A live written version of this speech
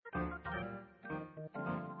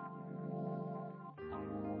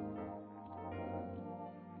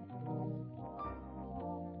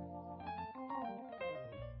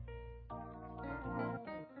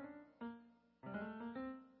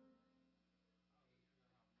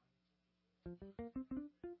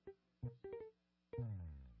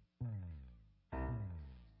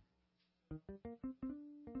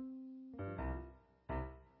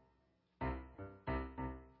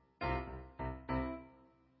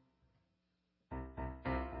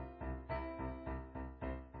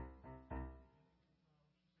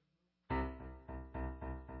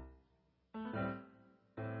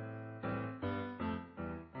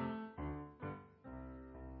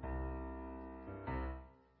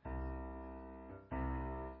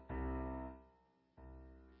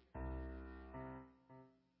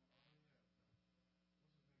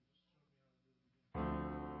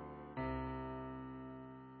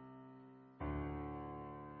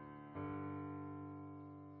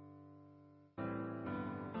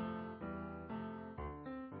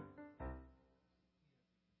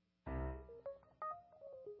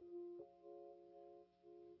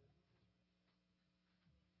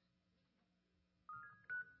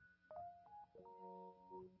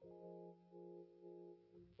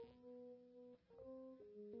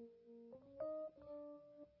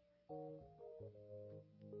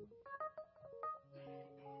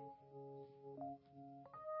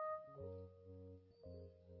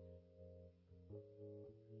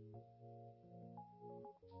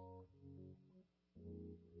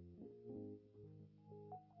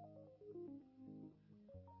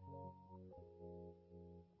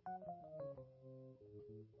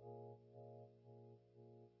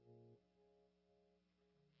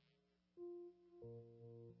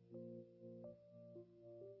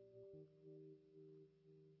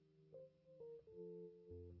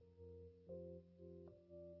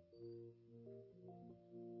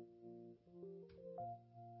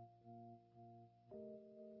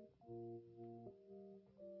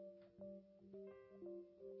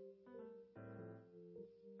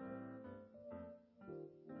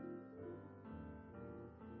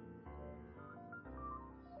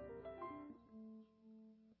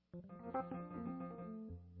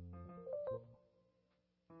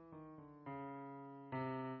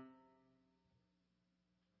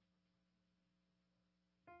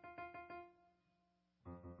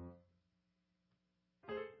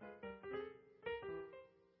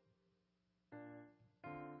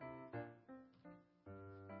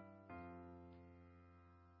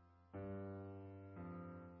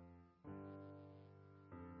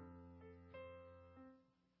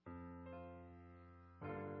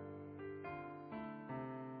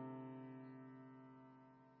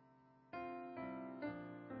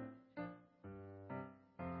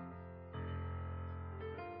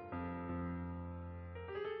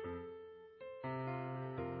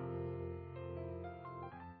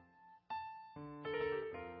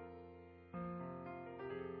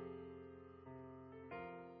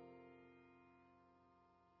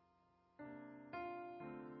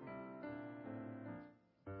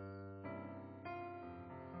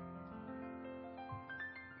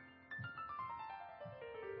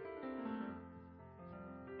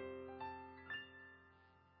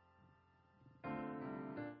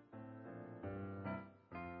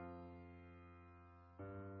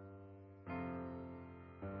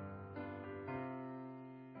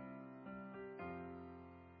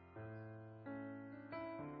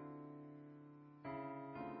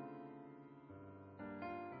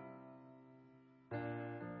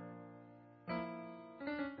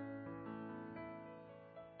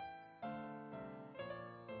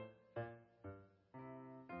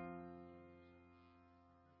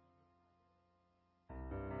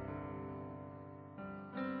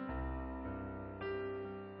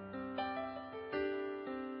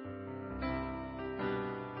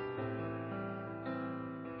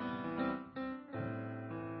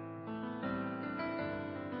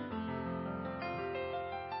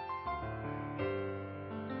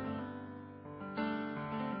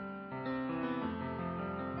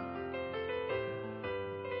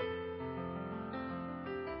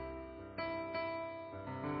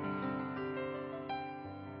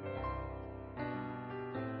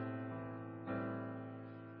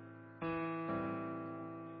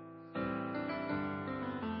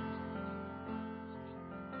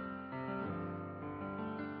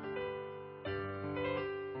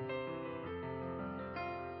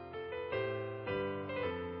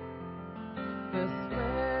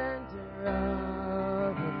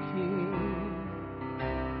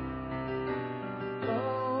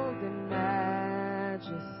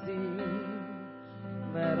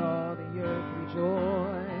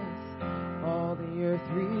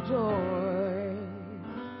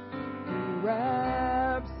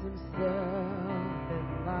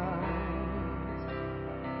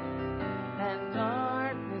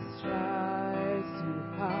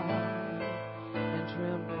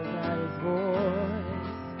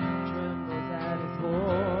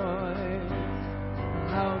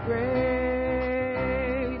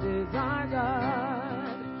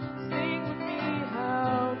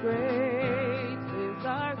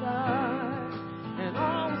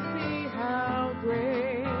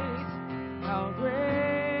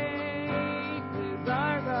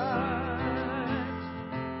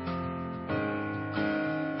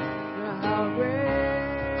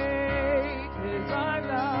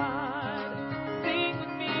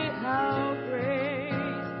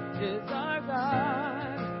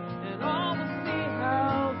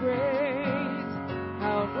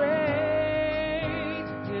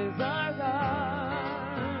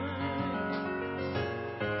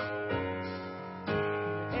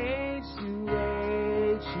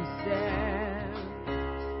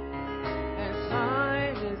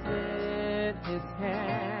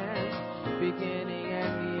beginning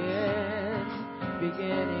and the end,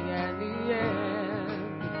 beginning and the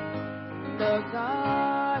end. The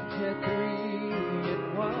Godhead three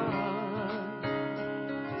in one.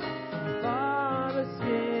 Father,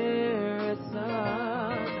 Spirit,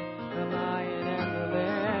 Son, the Lion and the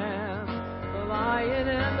Lamb, the Lion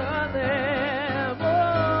and the Lamb.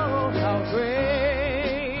 Oh, how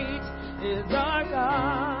great is our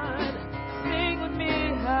God. Sing with me,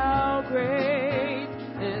 how great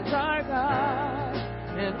is our God.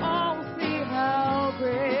 And all will see how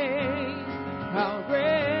great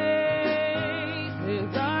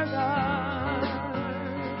is our God.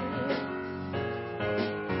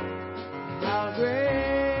 How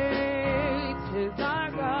great is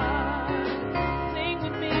our God. Sing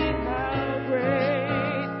with me, how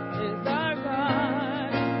great is our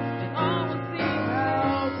God. And all will see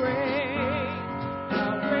how great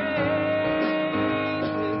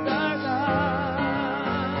is our God.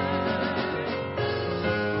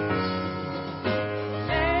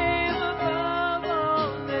 Name above all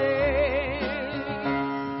names,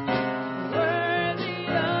 worthy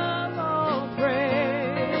of all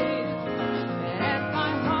praise. And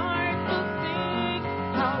my heart will sing,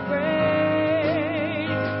 how great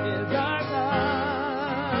is our God.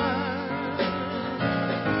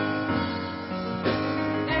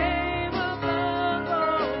 Name above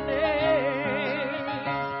all names,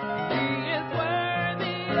 He is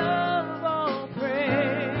worthy of all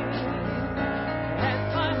praise. And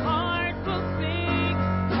my heart will sing,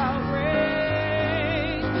 how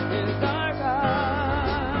great is our God.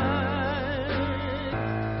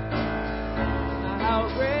 How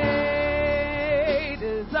great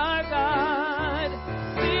is our God.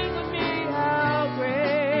 Sing with me, how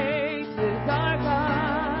great is our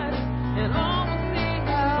God. And all will see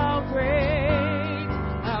how great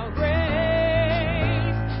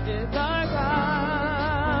is our God.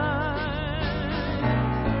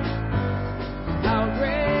 How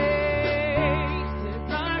great is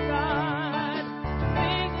our God.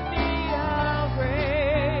 Sing with me, how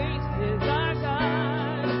great is our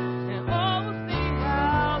God. And all will see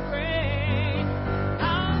how great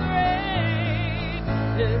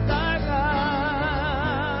is our God.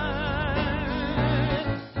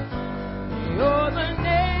 You're the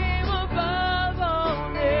name above all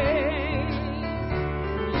names.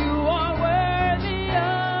 You are worthy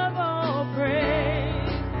of all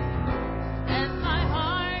praise. And my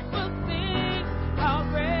heart will sing, how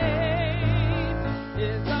great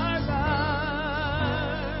is our God.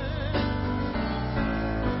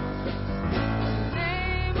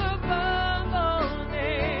 Name above all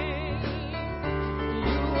names,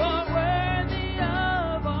 you are worthy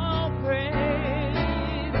of all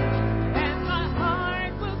praise. And my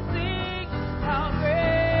heart will sing, how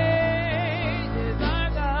great is our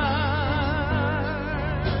God.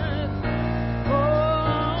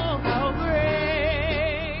 Oh, how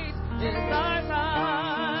great is our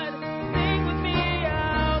God. Sing with me,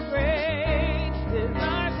 how great is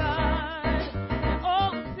our God. And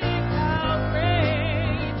all will sing, how great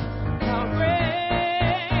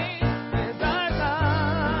is our God.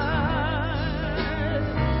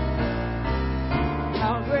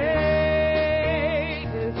 How great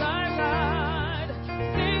is our God.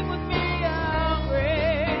 Sing with me, how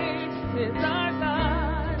great is our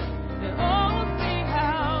God. And all will sing,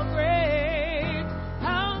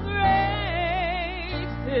 how great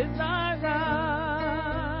is our God.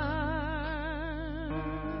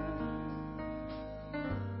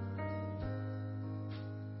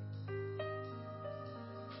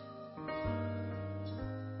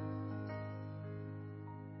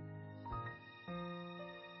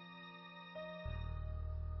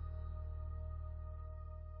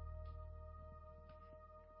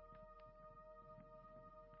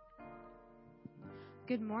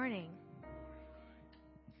 Good morning.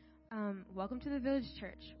 Welcome to the Village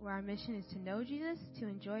Church, where our mission is to know Jesus, to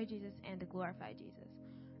enjoy Jesus, and to glorify Jesus.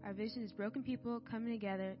 Our vision is broken people coming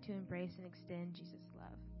together to embrace and extend Jesus'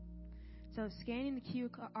 love. So scanning the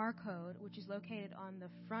QR code, which is located on the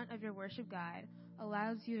front of your worship guide,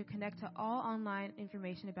 allows you to connect to all online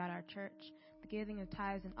information about our church, the giving of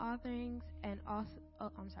tithes and offerings, and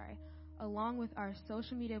along with our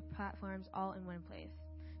social media platforms all in one place.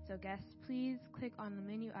 So guests, please click on the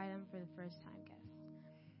menu item for the first-time guests.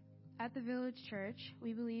 At the Village Church,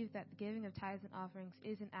 we believe that the giving of tithes and offerings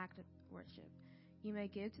is an act of worship. You may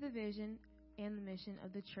give to the vision and the mission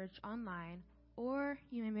of the church online, or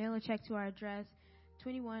you may mail a check to our address,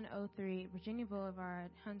 2103 Virginia Boulevard,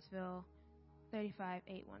 Huntsville,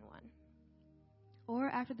 35811. Or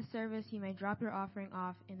after the service, you may drop your offering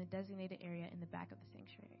off in the designated area in the back of the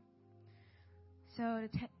sanctuary. So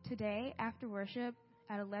today, after worship,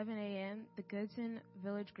 at 11 a.m., the Goodson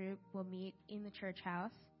Village Group will meet in the church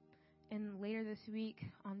house. And later this week,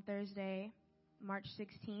 on Thursday, March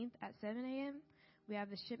 16th at 7 a.m., we have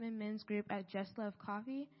the Shipman Men's Group at Just Love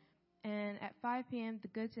Coffee. And at 5 p.m., the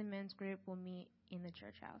Goodson Men's Group will meet in the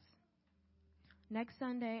church house. Next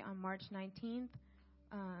Sunday, on March 19th,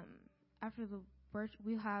 after the worship,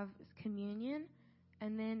 we'll have communion,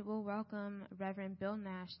 and then we'll welcome Reverend Bill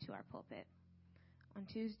Nash to our pulpit. On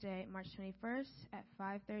Tuesday, March 21st, at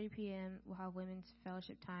 5:30 p.m., we'll have women's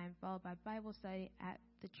fellowship time, followed by Bible study at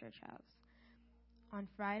the church house. On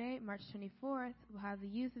Friday, March 24th, we'll have the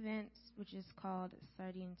youth events, which is called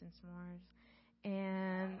Sardines and S'mores.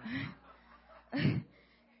 And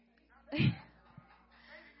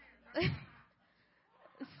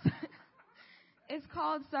it's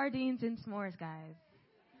called Sardines and S'mores, guys.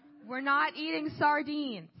 We're not eating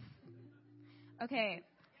sardines. Okay.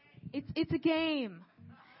 It's a game.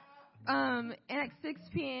 And at 6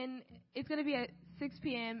 p.m., it's going to be at 6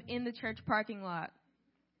 p.m. in the church parking lot.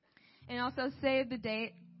 And also save the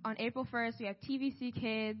date. On April 1st, we have TVC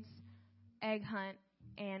Kids, Egg Hunt,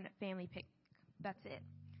 and Family Picnic. That's it.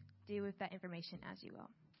 Do with that information as you will.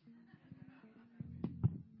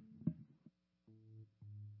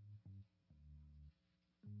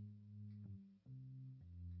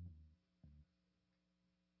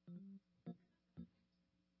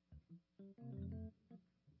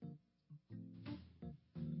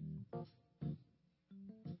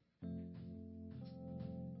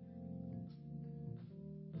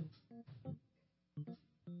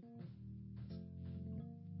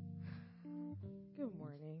 Good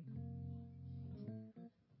morning.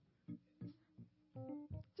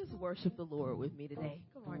 Just worship the Lord with me today.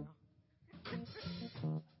 Come on,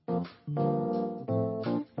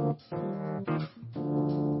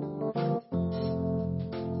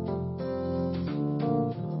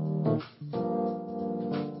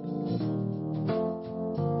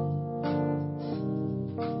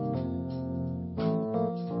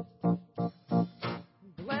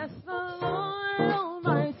 Bless the Lord, oh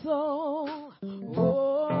my soul.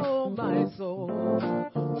 Oh, my soul.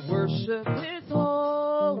 Worship His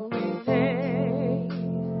holy name.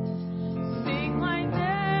 Sing like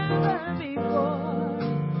never before.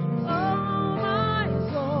 Oh, my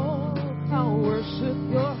soul. I'll worship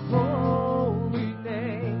your holy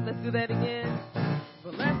name. Let's do that again.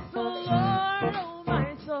 Bless the Lord, oh,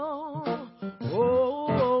 my soul.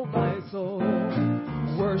 Oh, my soul.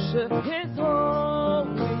 Worship His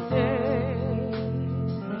holy name.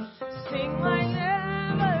 Sing like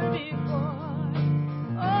never before.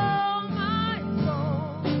 Oh, my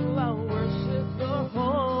soul, I'll worship your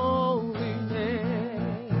holy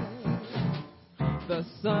name. The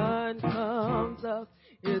sun comes up,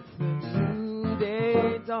 it's a new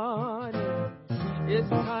day dawning. It's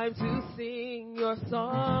time to sing your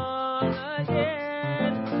song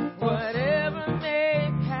again. Whatever may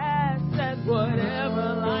pass and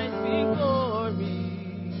whatever lies before me,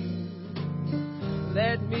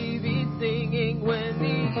 let me be singing when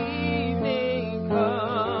the evening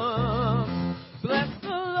comes. Bless the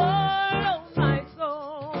Lord, oh my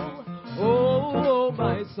soul. Oh,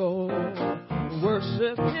 my soul.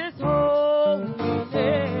 Worship His holy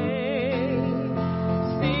name.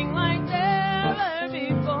 Sing like never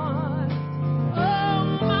before. Oh,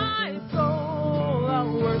 my soul.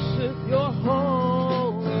 I'll worship your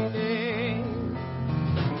holy name.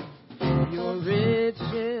 You're rich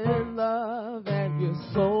in love and your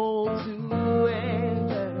soul to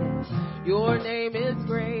enter. Your name is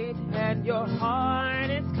great and your heart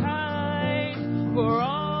is kind. For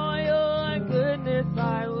all your goodness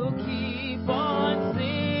I will keep on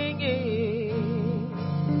singing.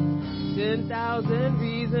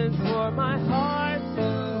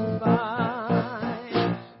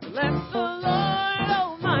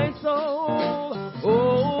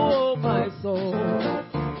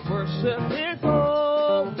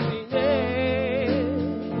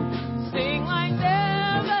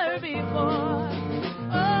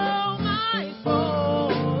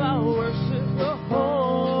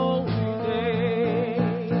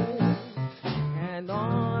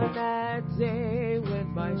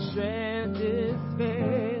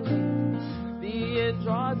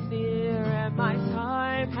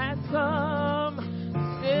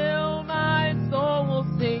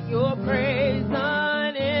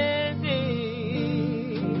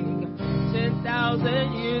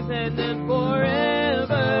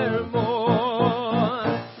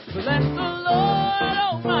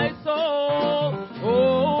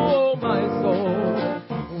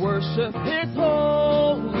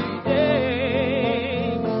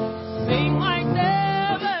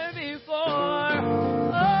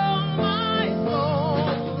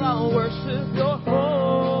 worship your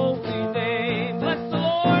holy name. Bless the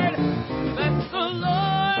Lord. Bless the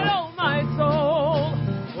Lord, oh my soul.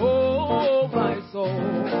 Oh, my soul.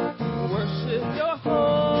 Worship your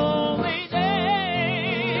holy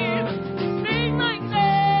name. Sing like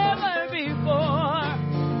never before.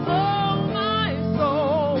 Oh, my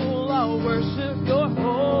soul. I'll worship your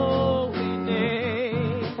holy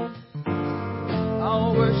name.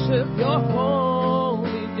 I'll worship your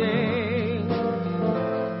holy name.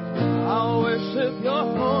 I'll worship your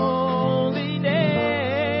holy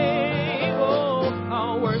name. Oh,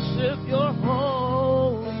 I'll worship your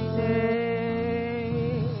holy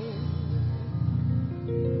name.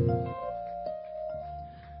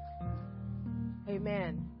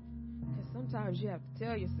 Amen. Because sometimes you have to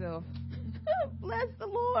tell yourself, bless the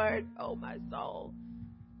Lord, oh my soul.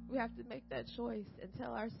 We have to make that choice and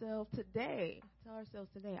tell ourselves today,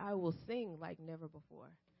 I will sing like never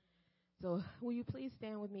before. So will you please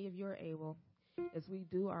stand with me if you're able as we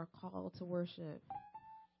do our call to worship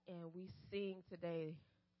and we sing today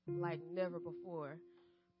like never before.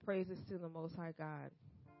 Praises to the Most High God.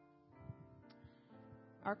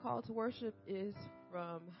 Our call to worship is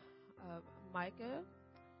from Micah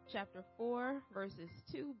chapter 4 verses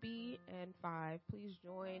 2b and 5. Please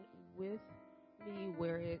join with me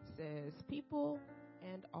where it says, people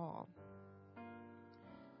and all.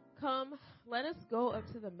 Come, let us go up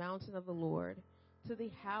to the mountain of the Lord, to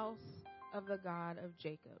the house of the God of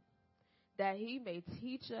Jacob, that he may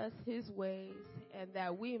teach us his ways, and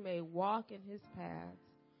that we may walk in his paths.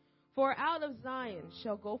 For out of Zion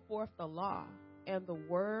shall go forth the law, and the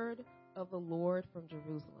word of the Lord from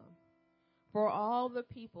Jerusalem. For all the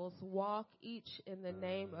peoples walk each in the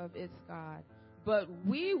name of its God, but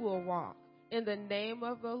we will walk in the name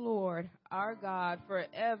of the Lord our God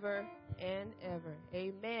forever and ever.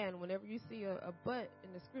 Amen. Whenever you see a but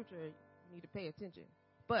in the scripture, you need to pay attention.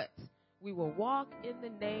 But we will walk in the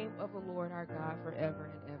name of the Lord our God forever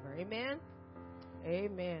and ever. Amen.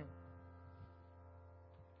 Amen.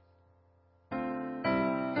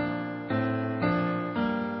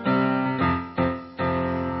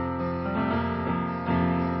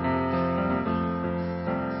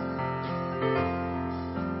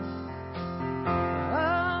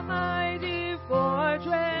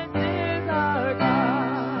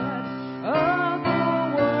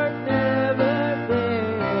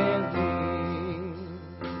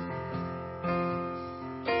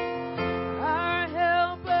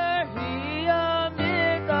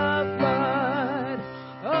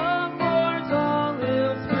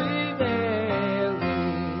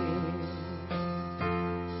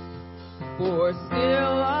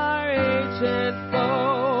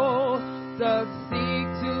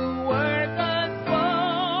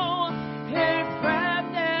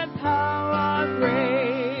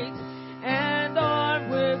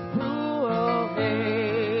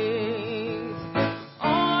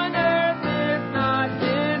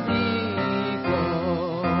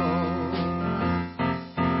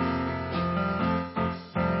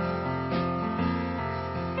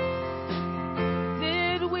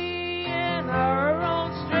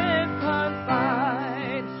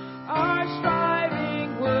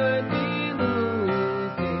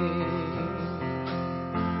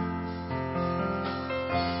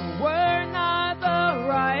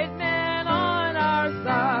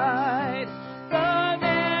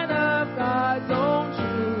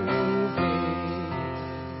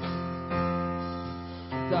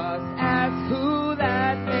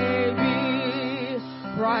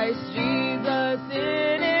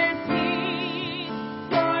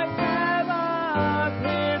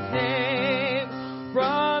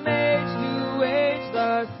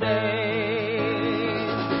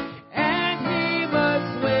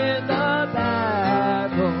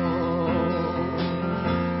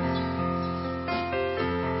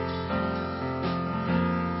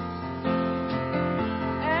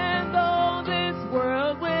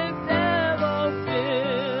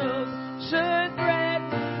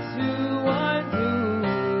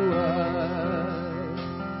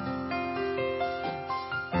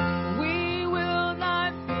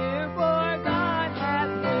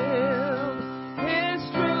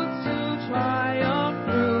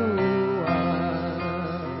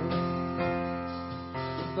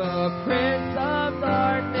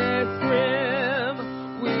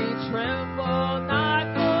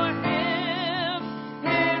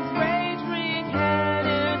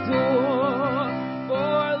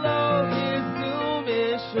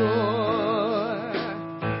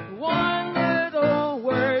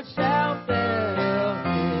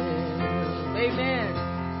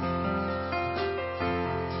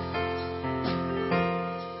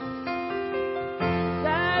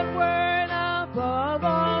 That word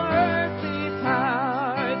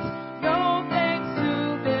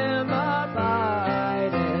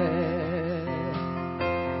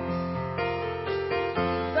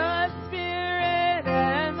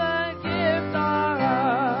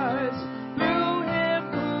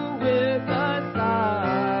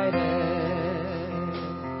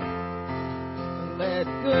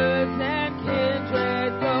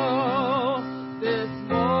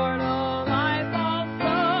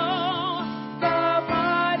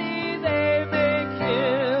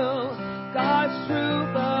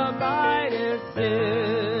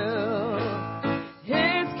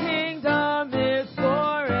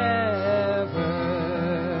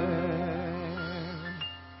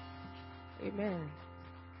Amen.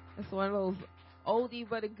 That's one of those oldie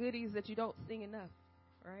but a goodies that you don't sing enough,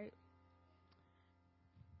 right?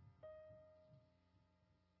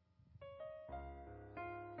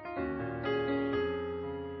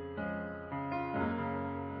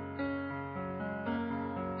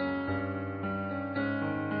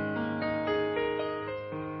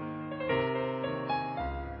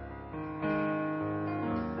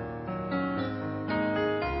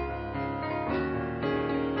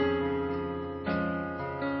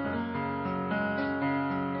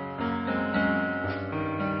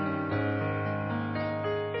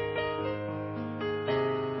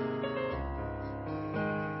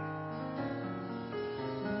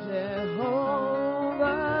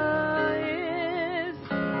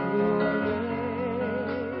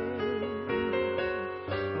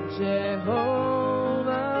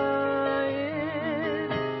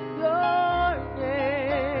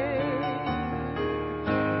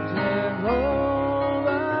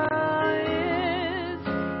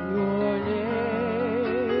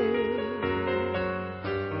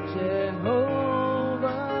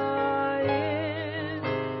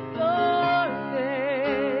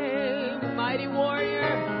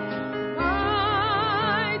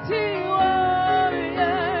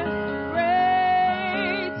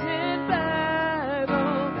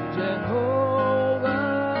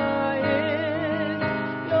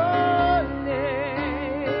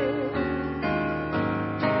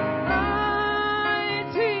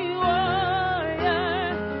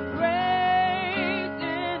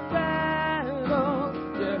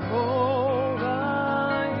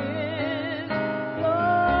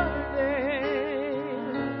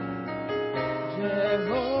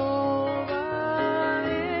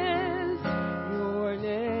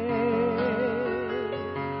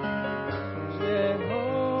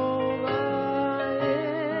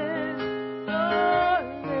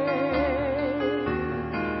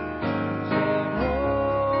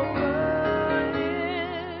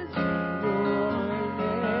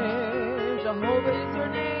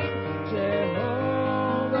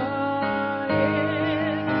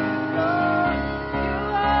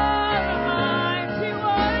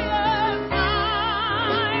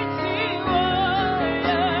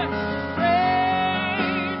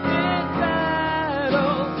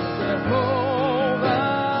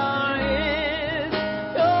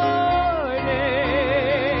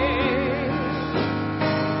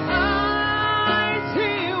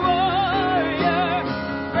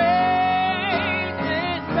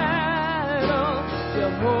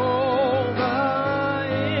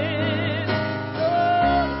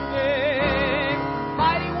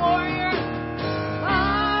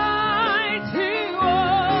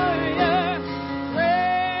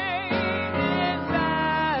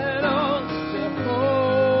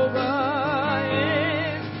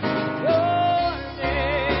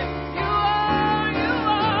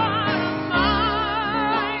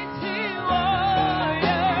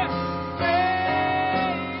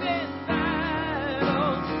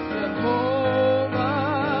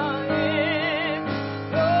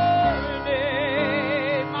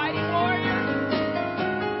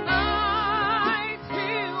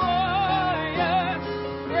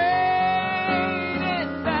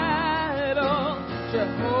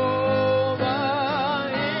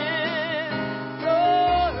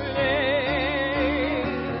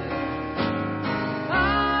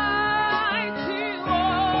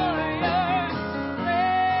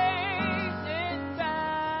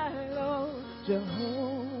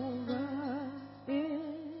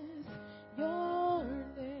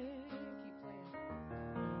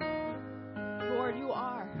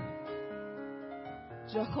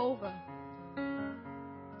 Jehovah,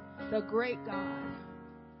 the great God,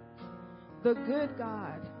 the good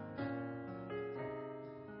God.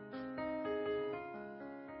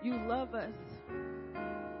 You love us.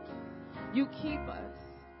 You keep us.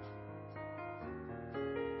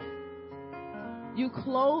 You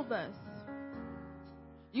clothe us.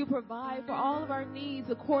 You provide for all of our needs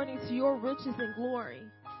according to your riches and glory.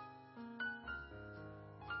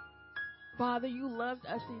 Father, you loved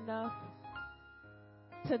us enough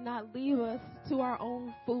to not leave us to our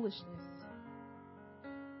own foolishness,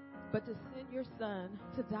 but to send your Son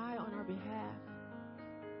to die on our behalf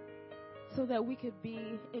so that we could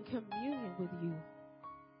be in communion with you.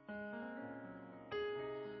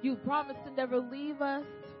 You promised to never leave us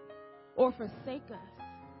or forsake us.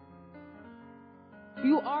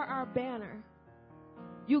 You are our banner.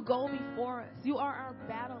 You go before us. You are our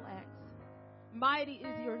battle axe. Mighty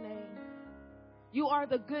is your name. You are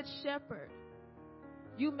the good shepherd.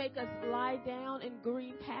 You make us lie down in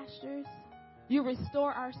green pastures. You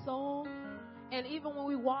restore our soul, And even when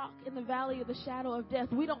we walk in the valley of the shadow of death,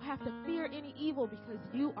 we don't have to fear any evil because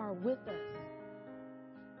you are with us.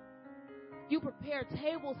 You prepare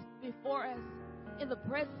tables before us in the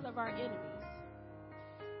presence of our enemies.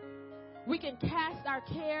 We can cast our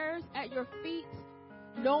cares at your feet,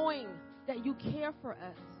 knowing that you care for us.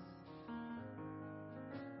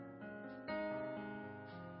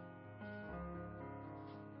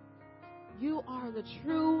 You are the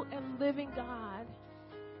true and living God,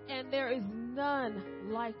 and there is none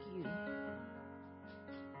like you.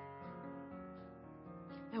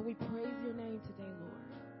 And we praise your name today, Lord.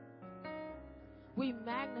 We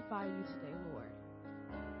magnify you today, Lord.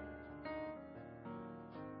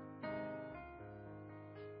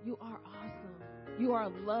 You are awesome. You are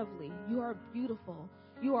lovely. You are beautiful.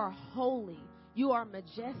 You are holy. You are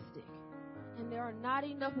majestic. And there are not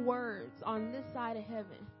enough words on this side of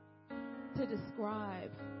heaven to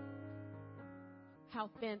describe how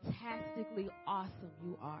fantastically awesome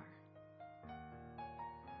you are.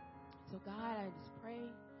 So God, I just pray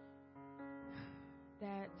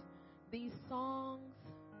that these songs,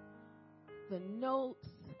 the notes,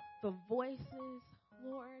 the voices,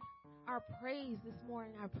 Lord, our praise this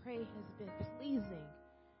morning, I pray, has been pleasing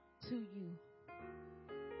to you.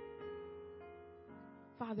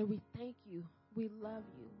 Father, we thank you. We love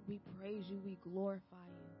you. We praise you. We glorify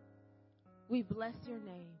you. We bless your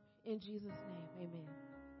name. In Jesus' name, amen.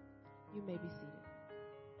 You may be seated.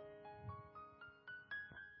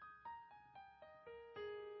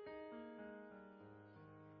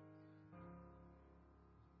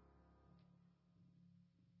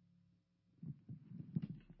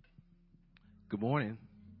 Good morning.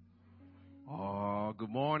 Oh, good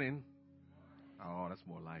morning. Oh, that's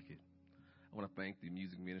more like it. I want to thank the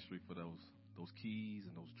music ministry for those keys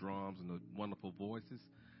and those drums and the wonderful voices.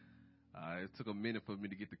 It took a minute for me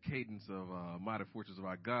to get the cadence of Mighty Fortress of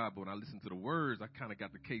Our God, but when I listened to the words, I kind of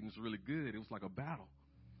got the cadence really good. It was like a battle.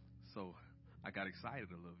 So I got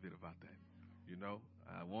excited a little bit about that. You know,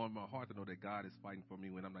 I want my heart to know that God is fighting for me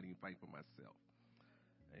when I'm not even fighting for myself.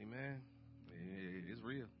 Amen. It's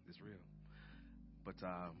real. It's real. But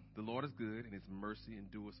the Lord is good, and his mercy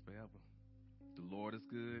endures forever. The Lord is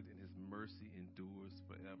good, and his mercy endures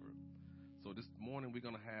forever. So this morning we're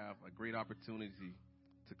going to have a great opportunity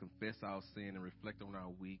to confess our sin and reflect on our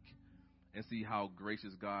week and see how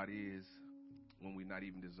gracious God is when we're not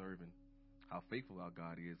even deserving, how faithful our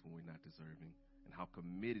God is when we're not deserving, and how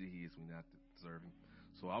committed he is when we're not deserving.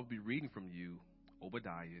 So I'll be reading from you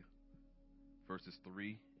Obadiah, verses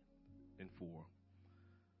 3 and 4.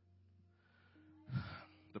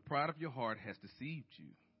 The pride of your heart has deceived you,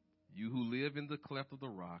 you who live in the cleft of the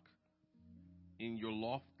rock, in your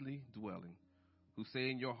lofty dwelling, who say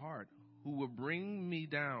in your heart, who will bring me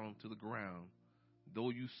down to the ground,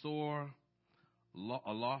 though you soar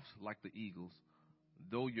aloft like the eagles,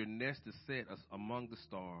 though your nest is set among the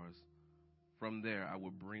stars, from there I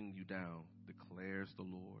will bring you down, declares the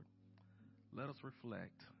Lord. Let us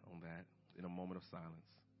reflect on that in a moment of silence.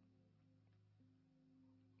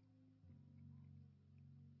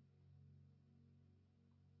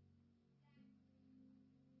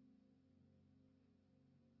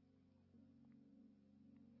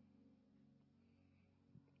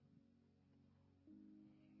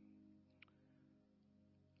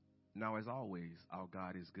 Now, as always, our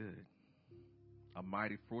God is good. A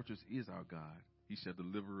mighty fortress is our God. He shall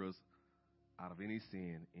deliver us out of any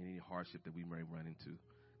sin, any hardship that we may run into.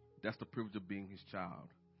 That's the privilege of being his child.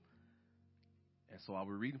 And so I'll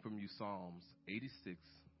be reading from you Psalms 86,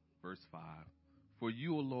 verse 5. For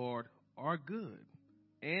you, O Lord, are good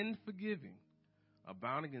and forgiving,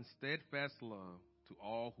 abounding in steadfast love to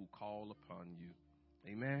all who call upon you.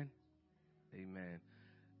 Amen. Amen.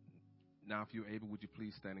 Now, if you're able, would you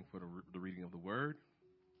please standing for the reading of the word?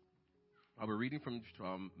 I'll be reading from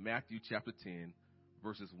Matthew chapter 10,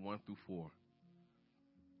 verses 1 through 4.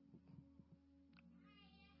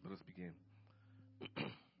 Let us begin.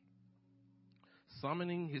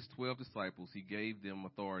 Summoning his 12 disciples, he gave them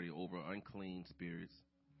authority over unclean spirits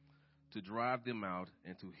to drive them out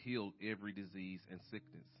and to heal every disease and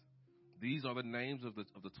sickness. These are the names of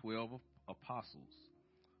the 12 apostles.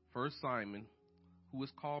 First Simon, who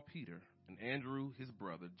is called Peter, and Andrew his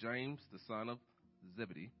brother, James the son of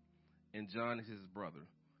Zebedee, and John his brother,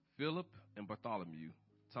 Philip and Bartholomew,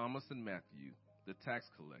 Thomas and Matthew, the tax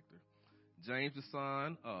collector, James the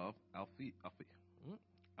son of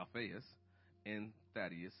Alphaeus, and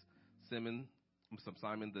Thaddeus, Simon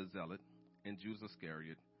the Zealot, and Judas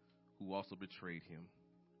Iscariot, who also betrayed him.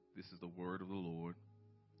 This is the word of the Lord.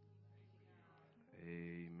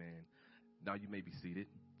 Amen. Now you may be seated.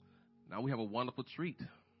 Now we have a wonderful treat,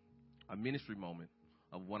 a ministry moment.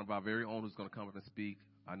 of one of our very own who's going to come up and speak.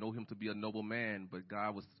 I know him to be a noble man, but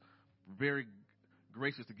God was very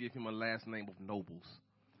gracious to give him a last name of Nobles.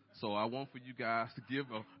 So I want for you guys to give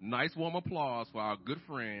a nice warm applause for our good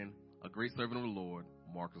friend, a great servant of the Lord,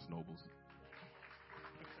 Marcus Nobles.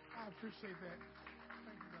 I appreciate that.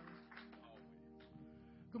 Thank you, brother.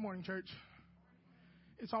 Good morning, church.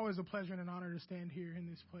 It's always a pleasure and an honor to stand here in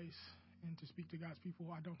this place and to speak to God's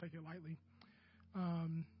people. I don't take it lightly.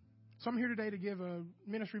 So I'm here today to give a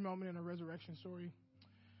ministry moment and a resurrection story.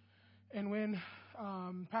 And when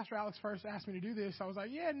Pastor Alex first asked me to do this, I was like,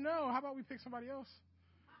 yeah, no, how about we pick somebody else?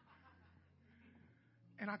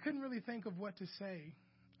 And I couldn't really think of what to say.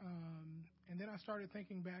 And then I started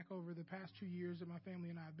thinking back over the past 2 years that my family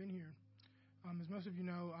and I have been here. As most of you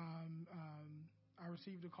know, I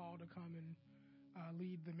received a call to come and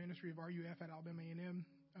lead the ministry of RUF at Alabama A&M.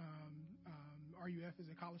 RUF is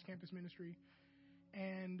a college campus ministry.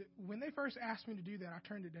 And when they first asked me to do that, I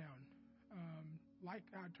turned it down, like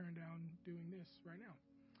I turned down doing this right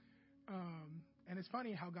now. And it's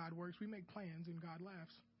funny how God works. We make plans and God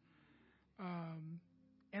laughs.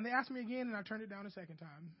 And they asked me again, and I turned it down a second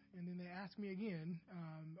time. And then they asked me again,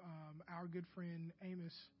 our good friend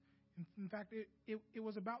Amos. In fact, it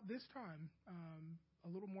was about this time, a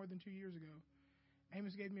little more than 2 years ago.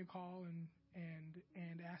 Amos gave me a call and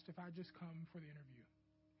asked if I'd just come for the interview.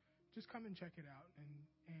 Just come and check it out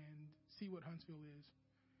and see what Huntsville is.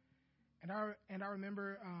 And I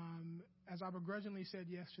remember as I begrudgingly said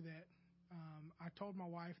yes to that, I told my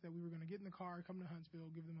wife that we were going to get in the car, come to Huntsville,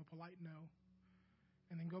 give them a polite no,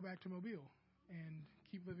 and then go back to Mobile and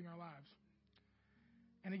keep living our lives.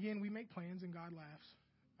 And again, we make plans and God laughs.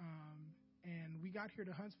 And we got here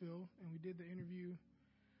to Huntsville and we did the interview.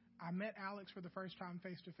 I met Alex for the first time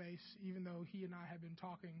face to face, even though he and I had been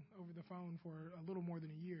talking over the phone for a little more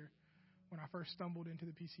than a year when I first stumbled into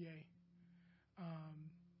the PCA.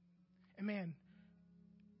 And man,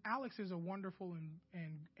 Alex is a wonderful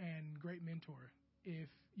and great mentor. If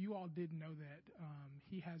you all didn't know that,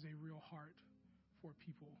 he has a real heart for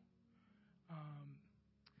people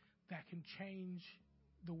that can change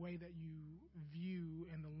the way that you view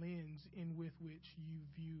and the lens in with which you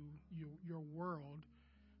view your world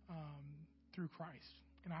through Christ.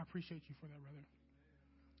 And I appreciate you for that, brother.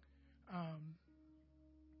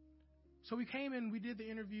 So we came and we did the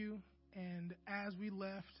interview, and as we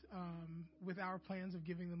left with our plans of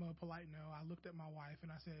giving them a polite no, I looked at my wife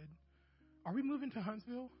and I said, "Are we moving to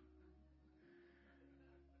Huntsville?"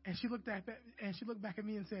 And she looked back at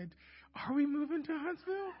me and said, "Are we moving to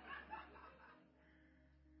Huntsville?"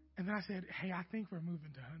 And then I said, "Hey, I think we're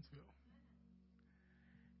moving to Huntsville."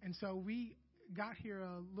 And so we got here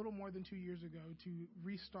a little more than 2 years ago to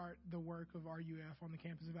restart the work of RUF on the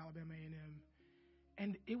campus of Alabama A&M.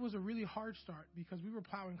 And it was a really hard start because we were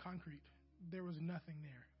plowing concrete. There was nothing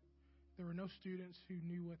there. There were no students who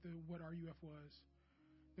knew what RUF was.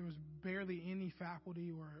 There was barely any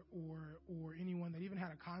faculty or anyone that even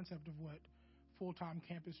had a concept of what full-time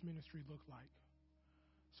campus ministry looked like.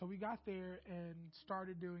 So we got there and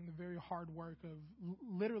started doing the very hard work of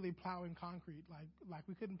literally plowing concrete. Like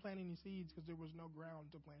we couldn't plant any seeds because there was no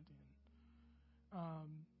ground to plant in.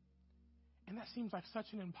 And that seems like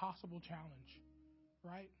such an impossible challenge,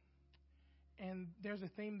 right? And there's a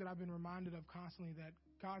theme that I've been reminded of constantly, that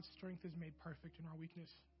God's strength is made perfect in our weakness.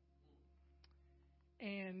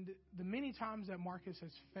 And the many times that Marcus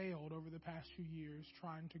has failed over the past 2 years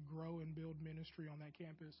trying to grow and build ministry on that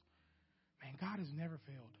campus, man, God has never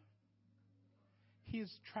failed. His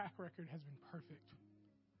track record has been perfect.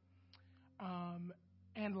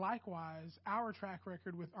 And likewise, our track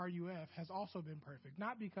record with RUF has also been perfect.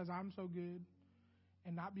 Not because I'm so good,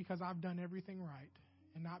 and not because I've done everything right,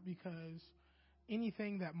 and not because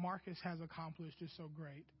anything that Marcus has accomplished is so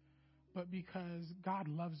great, but because God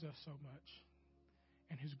loves us so much,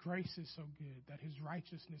 and his grace is so good that his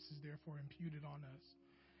righteousness is therefore imputed on us.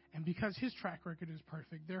 And because his track record is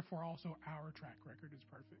perfect, therefore also our track record is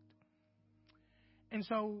perfect. And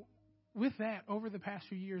so with that, over the past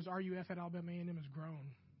few years, RUF at Alabama A&M has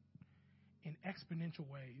grown in exponential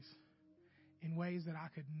ways, in ways that I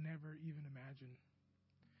could never even imagine.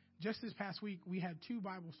 Just this past week, we had 2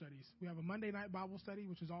 Bible studies. We have a Monday night Bible study,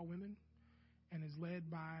 which is all women, and is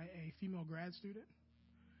led by a female grad student.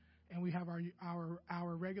 And we have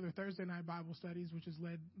our regular Thursday night Bible studies, which is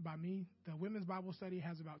led by me. The women's Bible study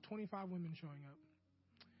has about 25 women showing up.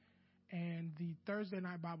 And the Thursday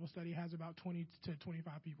night Bible study has about 20 to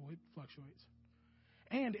 25 people. It fluctuates.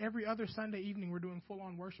 And every other Sunday evening, we're doing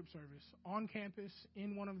full-on worship service on campus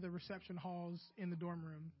in one of the reception halls in the dorm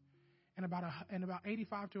room. And about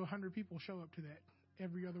 85 to 100 people show up to that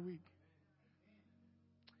every other week.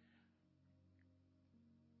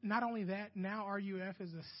 not only that, now RUF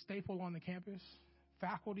is a staple on the campus.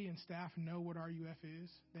 Faculty and staff know what RUF is.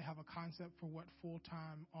 They have a concept for what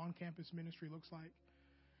full-time on-campus ministry looks like.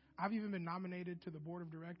 I've even been nominated to the board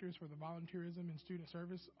of directors for the Volunteerism and Student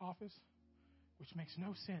Service Office, which makes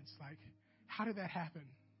no sense. Like, how did that happen?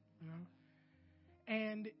 You know?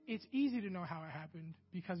 And it's easy to know how it happened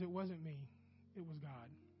because it wasn't me. It was God.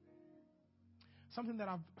 Something that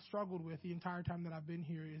I've struggled with the entire time that I've been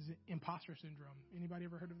here is imposter syndrome. Anybody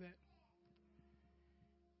ever heard of that?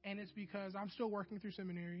 And it's because I'm still working through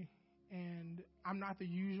seminary, and I'm not the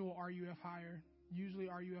usual RUF hire. Usually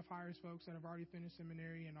RUF hires folks that have already finished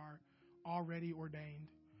seminary and are already ordained.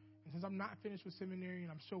 And since I'm not finished with seminary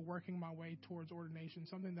and I'm still working my way towards ordination,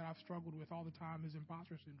 something that I've struggled with all the time is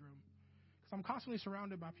imposter syndrome. Because I'm constantly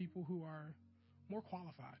surrounded by people who are more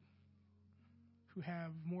qualified, who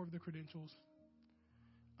have more of the credentials,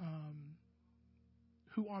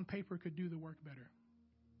 who on paper could do the work better,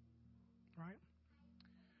 right?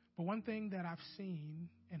 But one thing that I've seen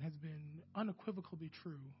and has been unequivocally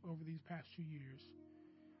true over these past 2 years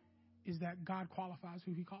is that God qualifies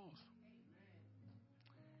who he calls.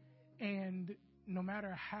 And no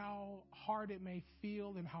matter how hard it may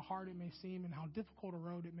feel and how hard it may seem and how difficult a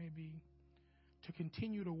road it may be to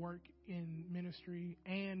continue to work in ministry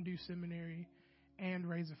and do seminary and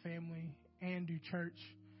raise a family and do church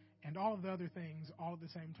and all of the other things all at the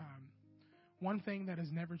same time, one thing that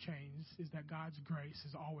has never changed is that God's grace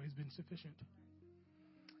has always been sufficient.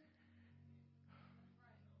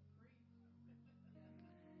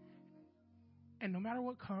 And no matter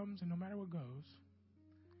what comes and no matter what goes,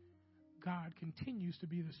 God continues to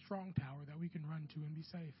be the strong tower that we can run to and be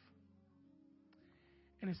safe.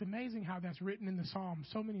 And it's amazing how that's written in the Psalm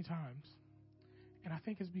so many times. And I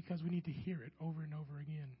think it's because we need to hear it over and over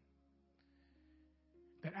again.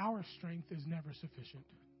 That our strength is never sufficient,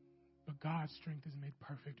 but God's strength is made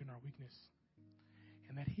perfect in our weakness.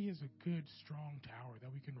 And that he is a good, strong tower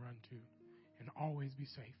that we can run to and always be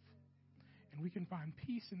safe. And we can find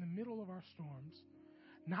peace in the middle of our storms,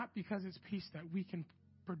 not because it's peace that we can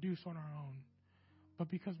produce on our own,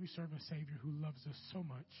 but because we serve a Savior who loves us so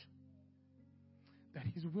much that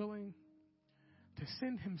he's willing to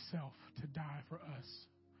send himself to die for us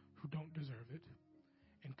who don't deserve it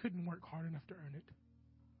and couldn't work hard enough to earn it.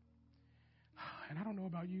 And I don't know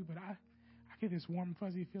about you, but I get this warm,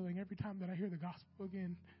 fuzzy feeling every time that I hear the gospel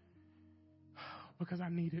again because I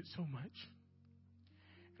need it so much.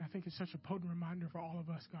 And I think it's such a potent reminder for all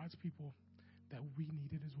of us, God's people, that we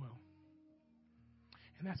need it as well.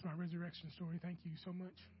 And that's my resurrection story. Thank you so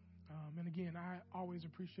much. And again, I always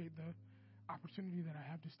appreciate the opportunity that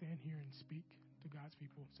I have to stand here and speak to God's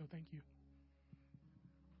people. So thank you.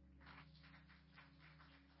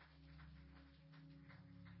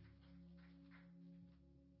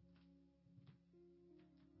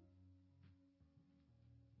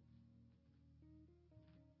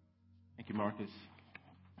 Thank you, Marcus.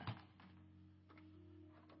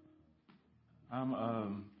 I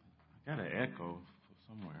got an echo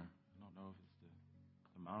somewhere. I don't know if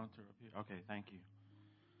it's the monitor up here. Okay, thank you.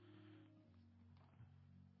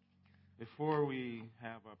 Before we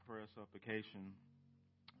have our prayer supplication,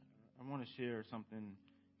 I want to share something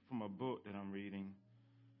from a book that I'm reading.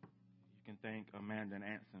 You can thank Amanda and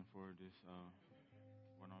Anson for this,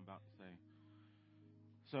 what I'm about to say.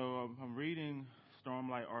 So I'm reading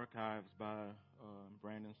Stormlight Archives by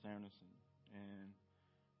Brandon Sanderson, and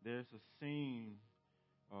there's a scene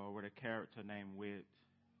with a character named Wit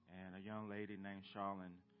and a young lady named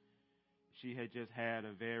Charlene. She had just had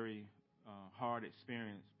a very hard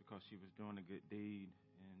experience because she was doing a good deed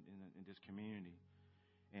in this community,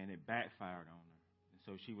 and it backfired on her. And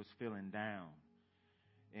so she was feeling down.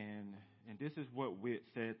 And this is what Wit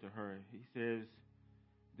said to her. He says,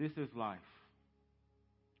 "This is life.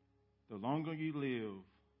 The longer you live,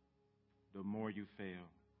 the more you fail.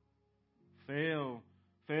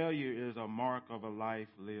 Failure is a mark of a life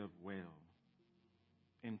lived well.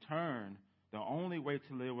 In turn, the only way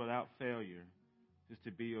to live without failure is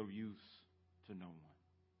to be of use to no one.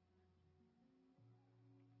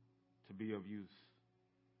 To be of use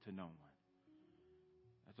to no one."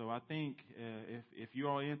 And so I think if you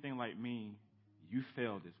are anything like me, you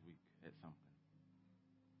failed this week at something.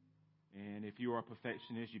 And if you are a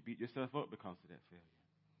perfectionist, you beat yourself up because of that failure.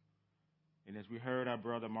 And as we heard our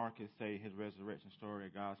brother Marcus say his resurrection story,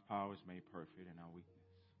 God's power is made perfect in our weakness.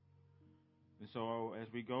 And so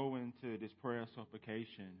as we go into this prayer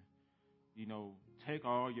supplication, take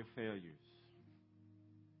all your failures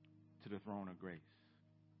to the throne of grace,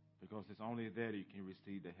 because it's only there that you can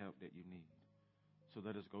receive the help that you need. So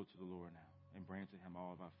let us go to the Lord now and bring to him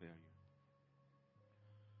all of our failure.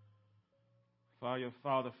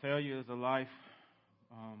 Father, failure is a life,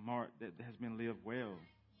 Mark, that has been lived well.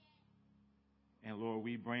 And Lord,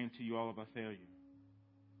 we bring to you all of our failure.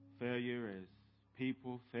 Failure as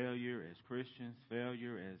people, failure as Christians,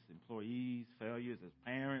 failure as employees, failures as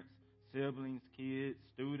parents, siblings, kids,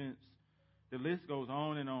 students. The list goes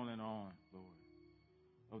on and on and on, Lord,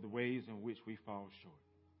 of the ways in which we fall short.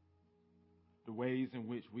 The ways in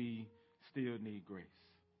which we still need grace.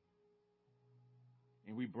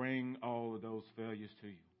 And we bring all of those failures to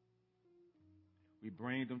you. We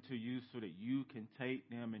bring them to you so that you can take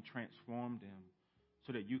them and transform them,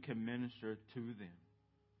 so that you can minister to them,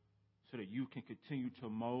 so that you can continue to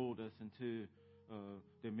mold us into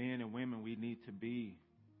the men and women we need to be.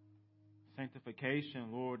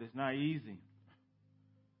 Sanctification, Lord, is not easy.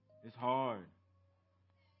 It's hard.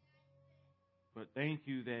 But thank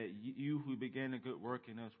you that you who began a good work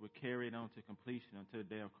in us will carry it on to completion until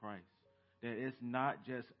the day of Christ. That it's not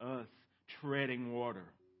just us treading water.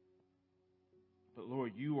 But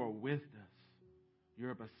Lord, you are with us.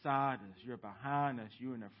 You're beside us. You're behind us.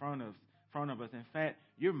 You're in the front of us. In fact,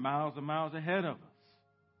 you're miles and miles ahead of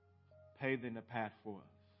us, paving the path for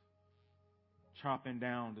us, chopping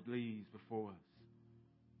down the leaves before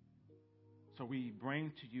us. So we bring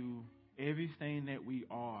to you everything that we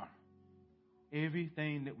are,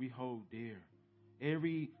 everything that we hold dear,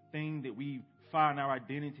 everything that we find our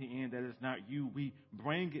identity in that is not you. We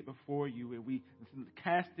bring it before you and we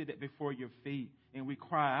cast it before your feet and we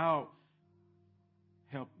cry out,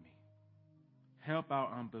 help me. Help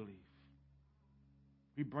our unbelief.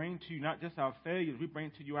 We bring to you not just our failures, we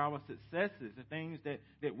bring to you our successes, the things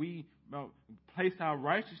that we place our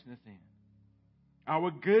righteousness in,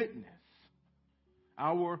 our goodness,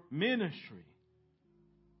 our ministry.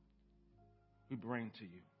 We bring to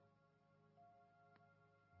you.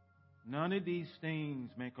 None of these things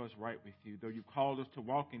make us right with you, though you called us to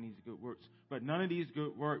walk in these good works. But none of these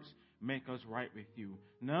good works make us right with you.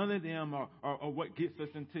 None of them are what gets us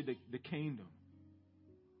into the kingdom.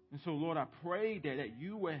 And so, Lord, I pray that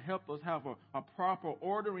you will help us have a proper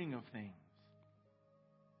ordering of things.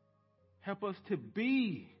 Help us to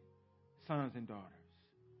be sons and daughters.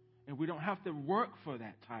 And we don't have to work for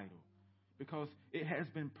that title because it has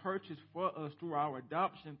been purchased for us through our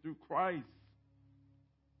adoption through Christ.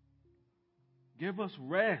 Give us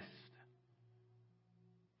rest.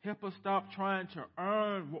 Help us stop trying to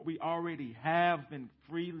earn what we already have been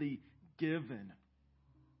freely given.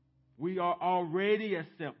 We are already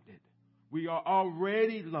accepted. We are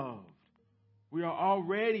already loved. We are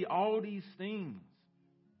already all these things.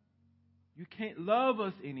 You can't love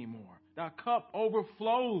us anymore. Our cup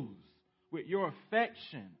overflows with your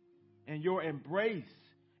affection and your embrace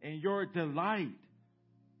and your delight.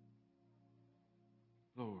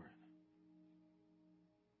 Lord,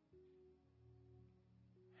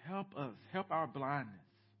 help us. Help our blindness.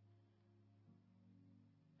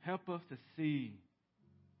 Help us to see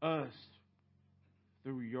us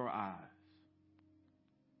through your eyes,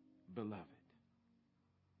 beloved.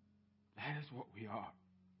 That is what we are.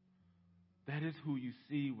 That is who you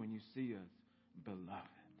see when you see us, beloved.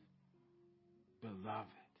 Beloved.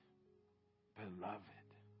 Beloved.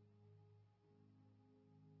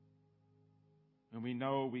 And we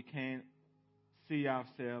know we can't see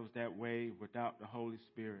ourselves that way without the Holy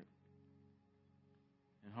Spirit.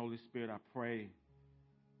 And Holy Spirit, I pray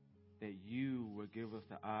that you will give us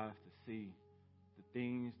the eyes to see the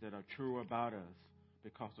things that are true about us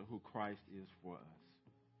because of who Christ is for us.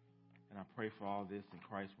 And I pray for all this in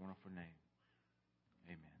Christ's wonderful name.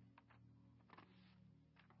 Amen.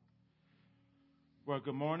 Well,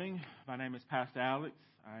 good morning. My name is Pastor Alex.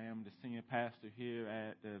 I am the senior pastor here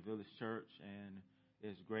at the Village Church, and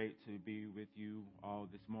it's great to be with you all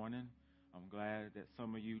this morning. I'm glad that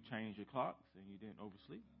some of you changed your clocks and you didn't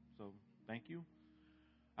oversleep, so thank you.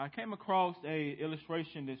 I came across an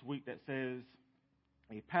illustration this week that says,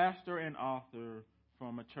 a pastor and author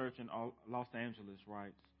from a church in Los Angeles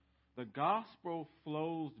writes, the gospel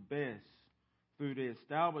flows best through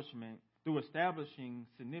establishing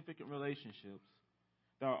significant relationships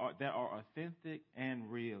that are authentic and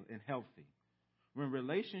real and healthy. When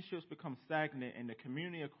relationships become stagnant and the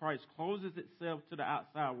community of Christ closes itself to the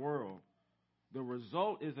outside world, the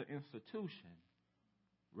result is an institution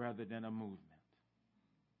rather than a movement.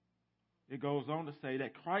 It goes on to say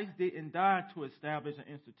that Christ didn't die to establish an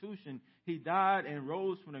institution. He died and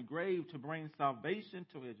rose from the grave to bring salvation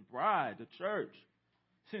to his bride, the church.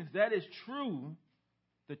 Since that is true,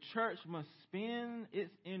 the church must spend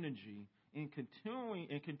its energy in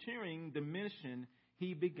continuing the mission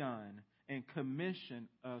he begun and commissioned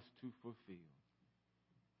us to fulfill.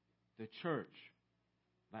 The church,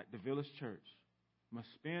 like the Village Church, must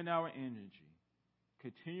spend our energy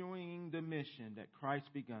continuing the mission that Christ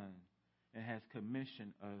begun and has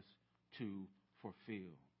commissioned us to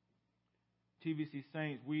fulfill. TVC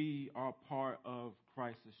Saints, we are part of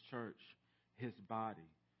Christ's church, his body,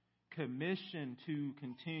 commissioned to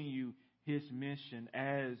continue his mission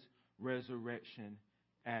as resurrection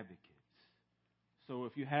advocates. So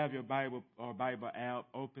if you have your Bible or Bible app,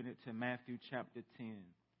 open it to Matthew chapter 10.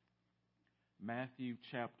 Matthew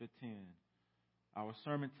chapter 10. Our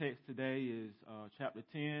sermon text today is chapter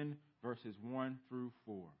 10, verses 1 through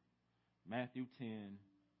 4. Matthew 10,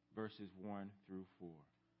 verses 1 through 4.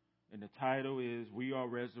 And the title is We Are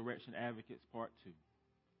Resurrection Advocates, Part 2.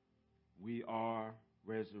 We are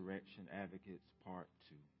Resurrection Advocates, Part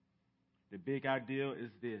 2. The big idea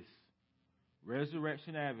is this.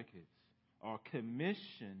 Resurrection advocates are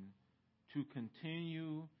commissioned to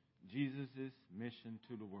continue Jesus' mission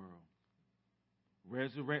to the world.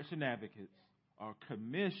 Resurrection advocates are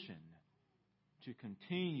commissioned to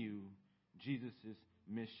continue Jesus'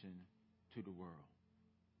 mission to the world.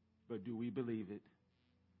 But do we believe it?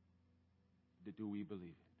 Do we believe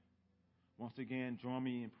it? Once again, join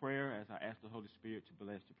me in prayer as I ask the Holy Spirit to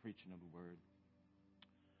bless the preaching of the word.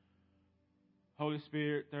 Holy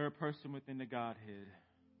Spirit, third person within the Godhead,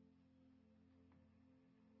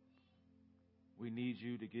 we need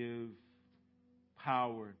you to give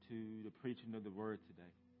power to the preaching of the word today.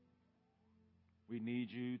 We need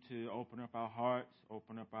you to open up our hearts,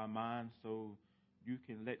 open up our minds so you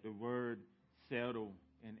can let the word settle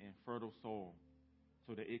in fertile soil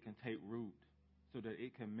so that it can take root, so that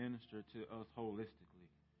it can minister to us holistically.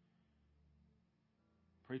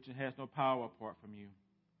 Preaching has no power apart from you.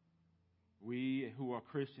 We who are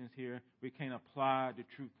Christians here, we can't apply the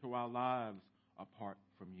truth to our lives apart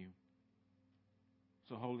from you.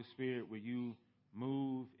 So Holy Spirit, will you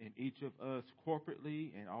move in each of us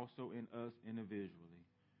corporately and also in us individually?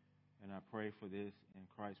 And I pray for this in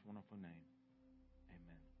Christ's wonderful name.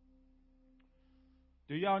 Amen.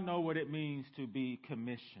 Do y'all know what it means to be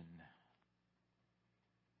commissioned?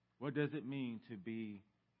 What does it mean to be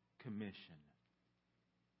commissioned?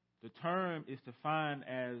 The term is defined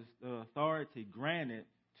as the authority granted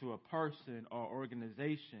to a person or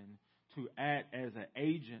organization to act as an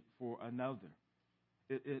agent for another.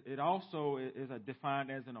 It also is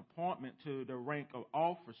defined as an appointment to the rank of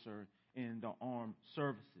officer in the armed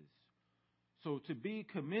services. So to be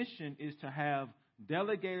commissioned is to have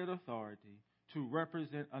delegated authority to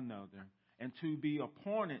represent another and to be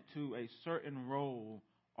appointed to a certain role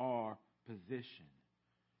or position.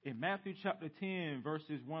 In Matthew chapter 10,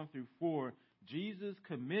 verses 1 through 4, Jesus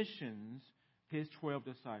commissions his 12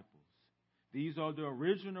 disciples. These are the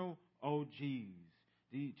original OGs.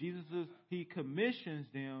 He commissions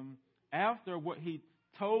them after what he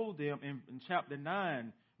told them in chapter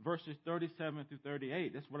 9, verses 37 through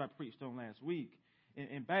 38. That's what I preached on last week.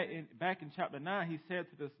 And back in chapter 9, he said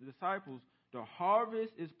to the disciples, the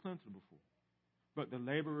harvest is plentiful, but the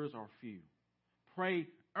laborers are few. Pray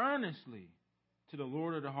earnestly to the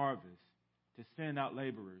Lord of the harvest to send out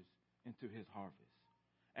laborers into his harvest.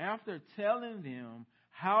 After telling them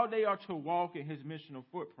how they are to walk in his missional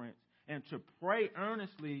footprints and to pray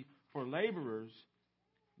earnestly for laborers,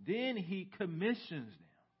 then he commissions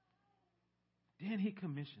them.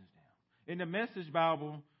 In the Message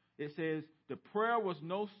Bible, it says, the prayer was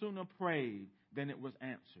no sooner prayed than it was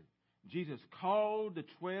answered. Jesus called the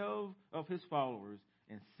 12 of his followers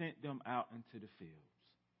and sent them out into the fields.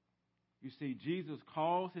 You see, Jesus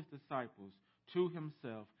calls his disciples to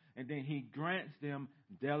himself, and then he grants them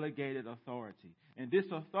delegated authority. And this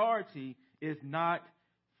authority is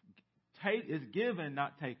given,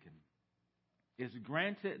 not taken. It's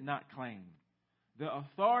granted, not claimed. The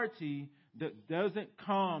authority that doesn't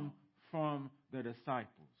come from the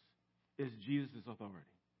disciples is Jesus' authority.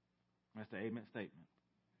 That's the amen statement.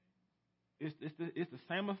 It's the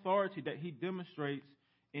same authority that he demonstrates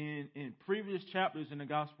in previous chapters in the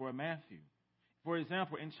Gospel of Matthew. For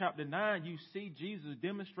example, in chapter 9, you see Jesus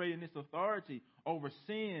demonstrating this authority over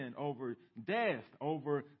sin, over death,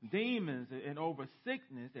 over demons, and over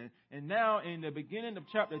sickness. And now in the beginning of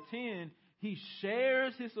chapter 10, he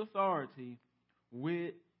shares his authority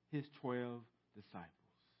with his 12 disciples.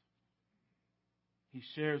 He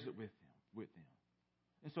shares it with them.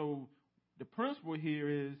 And so the principle here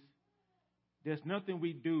is there's nothing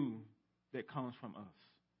we do that comes from us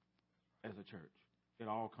as a church. It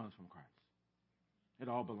all comes from Christ. It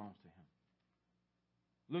all belongs to him.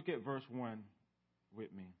 Look at verse 1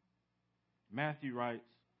 with me. Matthew writes,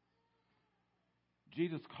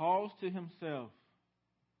 Jesus calls to himself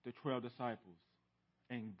the 12 disciples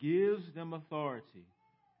and gives them authority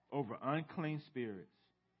over unclean spirits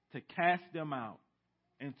to cast them out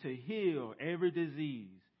and to heal every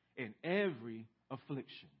disease and every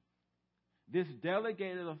affliction. This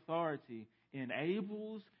delegated authority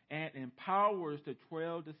enables and empowers the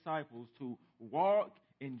 12 disciples to walk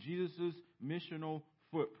in Jesus' missional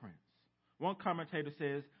footprints. One commentator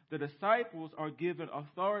says the disciples are given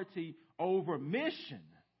authority over mission,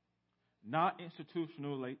 not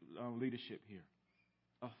institutional leadership here.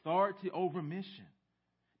 Authority over mission.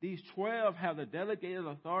 These 12 have the delegated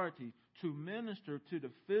authority to minister to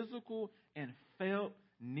the physical and felt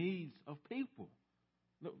needs of people.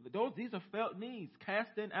 These are felt needs: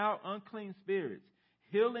 casting out unclean spirits,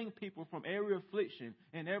 healing people from every affliction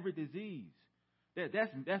and every disease.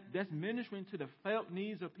 That's ministering to the felt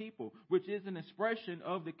needs of people, which is an expression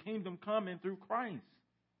of the kingdom coming through Christ.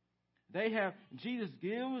 Jesus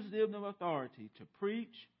gives them authority to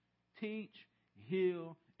preach, teach,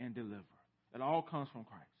 heal, and deliver. It all comes from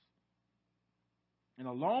Christ. And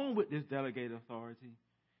along with this delegated authority,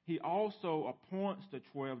 he also appoints the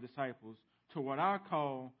 12 disciples to what I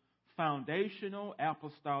call foundational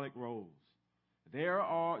apostolic roles. They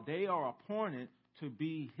are appointed to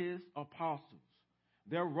be his apostles.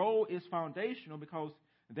 Their role is foundational because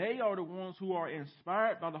they are the ones who are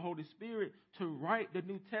inspired by the Holy Spirit to write the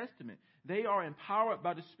New Testament. They are empowered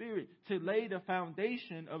by the Spirit to lay the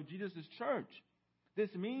foundation of Jesus' church. This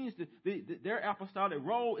means that their apostolic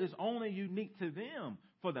role is only unique to them.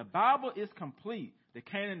 For the Bible is complete. The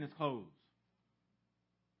canon is closed.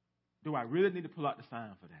 Do I really need to pull out the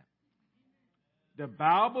sign for that? The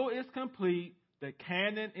Bible is complete. The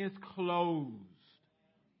canon is closed.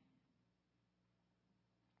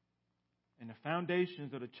 And the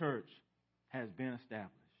foundations of the church has been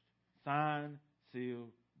established. Signed, sealed,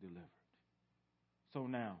 delivered. So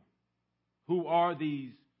now, who are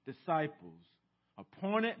these disciples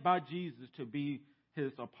appointed by Jesus to be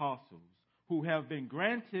his apostles, who have been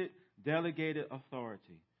granted delegated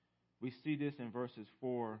authority? We see this in verses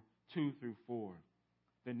 2 through 4.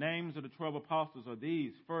 The names of the 12 apostles are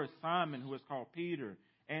these. First, Simon, who is called Peter,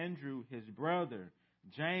 Andrew, his brother,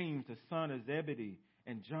 James, the son of Zebedee,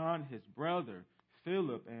 and John, his brother,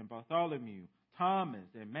 Philip and Bartholomew, Thomas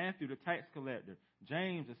and Matthew, the tax collector,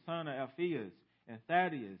 James, the son of Alphaeus, and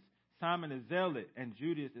Thaddeus, Simon the Zealot, and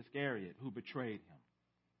Judas Iscariot, who betrayed him.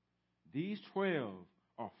 These 12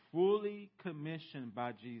 are fully commissioned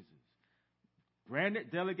by Jesus,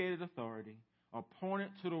 granted delegated authority, appointed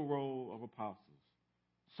to the role of apostles.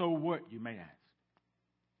 So what, you may ask?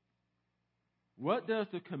 What does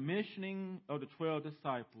the commissioning of the 12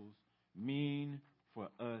 disciples mean for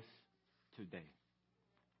us today?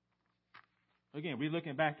 Again, we're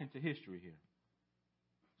looking back into history here.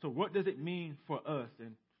 So what does it mean for us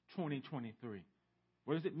in 2023?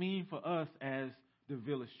 What does it mean for us as the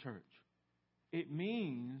Village Church? It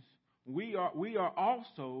means we are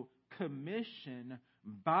also commissioned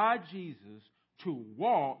by Jesus to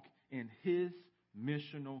walk in his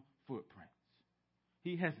missional footprints.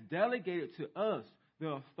 He has delegated to us the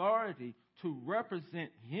authority to represent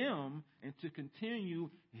him and to continue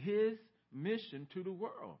his mission to the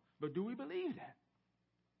world. But do we believe that?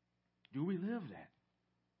 Do we live that?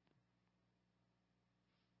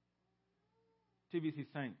 TBC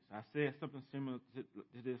Saints, I said something similar to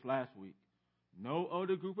this last week. No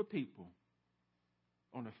other group of people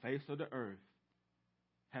on the face of the earth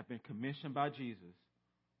have been commissioned by Jesus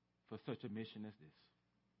for such a mission as this.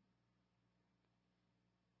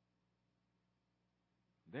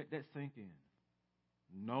 Let that sink in.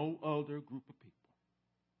 No other group of people,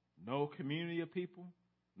 no community of people,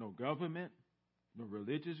 no government, no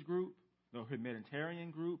religious group, no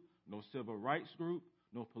humanitarian group, no civil rights group,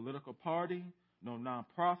 no political party, no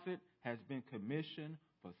nonprofit has been commissioned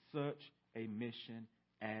for such a mission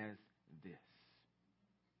as this.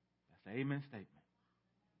 That's an amen statement.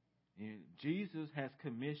 And Jesus has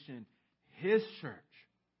commissioned his church,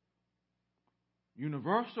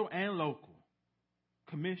 universal and local,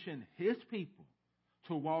 commissioned his people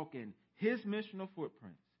to walk in his missional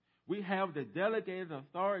footprints. We have the delegated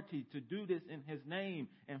authority to do this in his name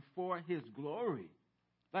and for his glory.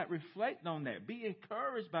 Like, reflect on that. Be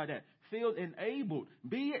encouraged by that. Feel enabled.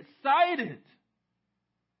 Be excited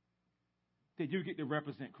that you get to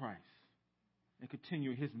represent Christ and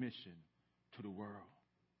continue his mission to the world.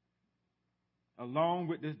 Along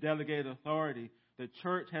with this delegated authority, the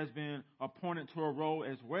church has been appointed to a role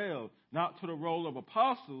as well, not to the role of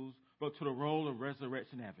apostles, but to the role of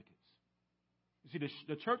resurrection advocates. You see,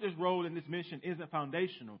 the church's role in this mission isn't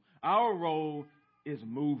foundational. Our role is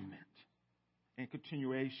movement and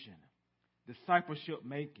continuation, discipleship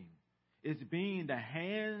making. It's being the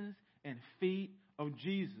hands and feet of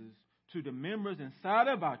Jesus to the members inside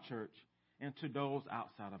of our church and to those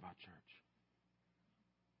outside of our church.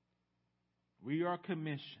 we are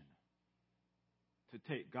commissioned to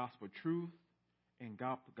take gospel truth and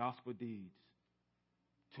gospel deeds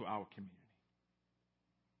to our community,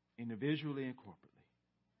 individually and corporately.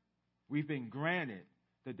 We've been granted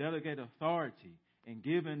the delegated authority and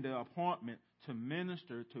given the appointment to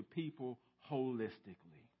minister to people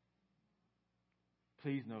holistically.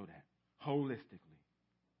 Please know that. Holistically.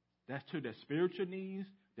 That's to their spiritual needs,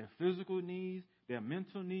 their physical needs, their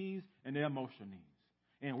mental needs, and their emotional needs.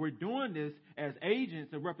 And we're doing this as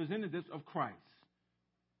agents and representatives of Christ.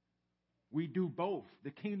 We do both.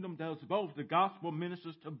 The kingdom does both. The gospel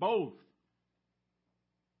ministers to both.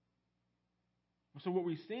 So what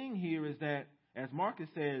we're seeing here is that, as Marcus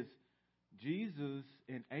says, Jesus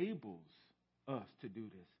enables us to do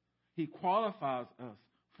this. He qualifies us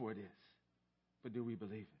for this. But do we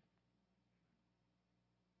believe it?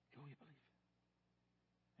 Do we believe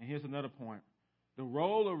it? And here's another point. The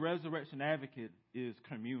role of resurrection advocate is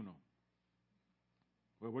communal.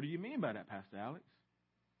 Well, what do you mean by that, Pastor Alex?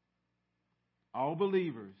 All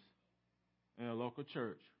believers in a local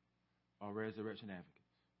church are resurrection advocates.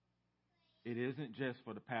 It isn't just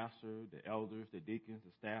for the pastor, the elders, the deacons,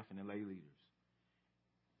 the staff, and the lay leaders.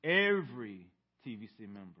 Every TVC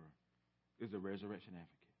member is a resurrection advocate.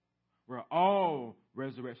 We're all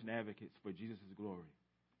resurrection advocates for Jesus' glory.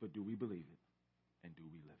 But do we believe it? And do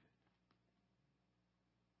we live it?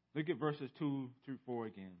 Look at verses 2 through 4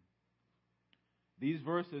 again. These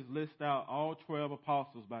verses list out all 12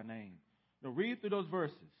 apostles by name. Now read through those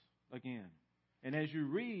verses again. And as you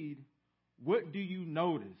read, what do you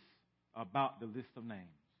notice about the list of names?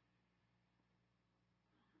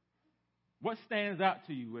 What stands out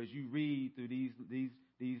to you as you read through the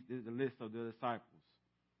list of the disciples?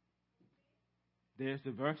 There's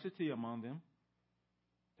diversity among them.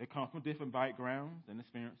 They come from different backgrounds and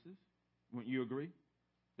experiences. Wouldn't you agree?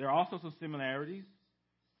 There are also some similarities.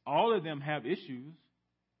 All of them have issues.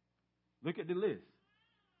 Look at the list.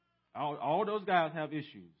 All those guys have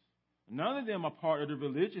issues. None of them are part of the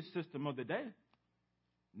religious system of the day.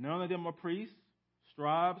 None of them are priests,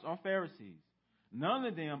 scribes, or Pharisees. None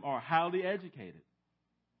of them are highly educated.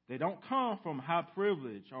 They don't come from high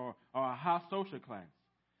privilege or a high social class.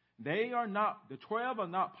 The 12 are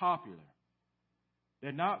not popular.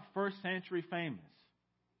 They're not first century famous.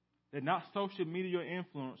 They're not social media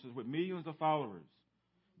influencers with millions of followers.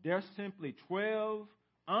 They're simply 12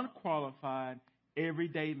 unqualified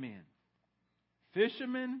everyday men.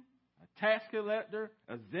 Fishermen, a tax collector,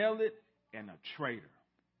 a zealot, and a traitor.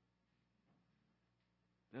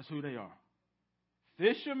 That's who they are.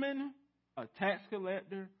 Fisherman, a tax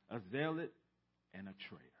collector, a zealot, and a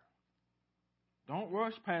traitor. Don't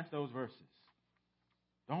rush past those verses.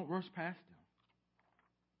 Don't rush past them.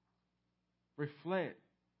 Reflect.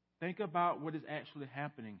 Think about what is actually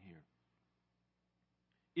happening here.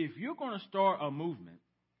 If you're going to start a movement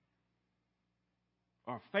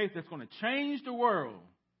or faith that's going to change the world,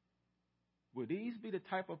 will these be the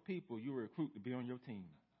type of people you recruit to be on your team?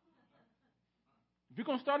 If you're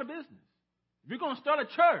going to start a business, if you're going to start a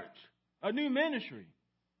church, a new ministry,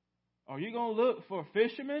 are you going to look for a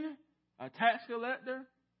fisherman, a tax collector,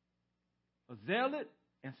 a zealot,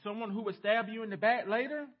 and someone who would stab you in the back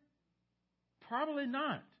later? Probably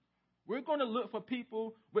not. We're going to look for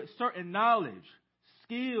people with certain knowledge,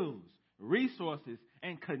 skills, resources,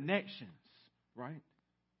 and connections, right?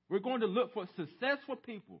 We're going to look for successful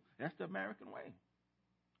people. That's the American way.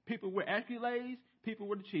 People with accolades, people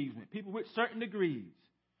with achievement, people with certain degrees.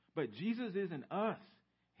 But Jesus isn't us.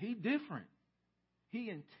 He's different. He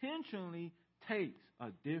intentionally takes a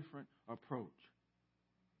different approach.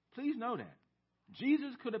 Please know that.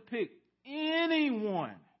 Jesus could have picked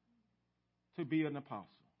anyone to be an apostle.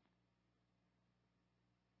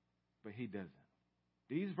 But he doesn't.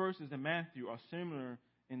 These verses in Matthew are similar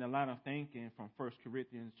in the line of thinking from 1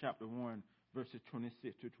 Corinthians chapter 1, verses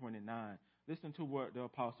 26 to 29. Listen to what the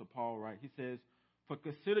Apostle Paul writes. He says, "For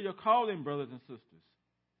consider your calling, brothers and sisters.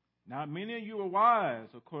 Not many of you are wise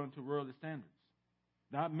according to worldly standards.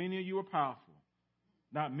 Not many of you are powerful.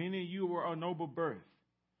 Not many of you were of noble birth.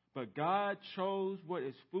 But God chose what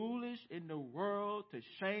is foolish in the world to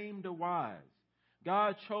shame the wise.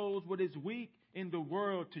 God chose what is weak in the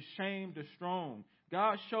world to shame the strong.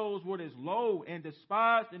 God shows what is low and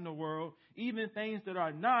despised in the world, even things that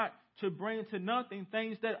are not, to bring to nothing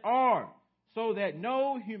things that are, so that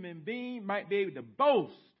no human being might be able to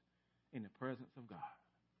boast in the presence of God."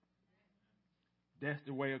 That's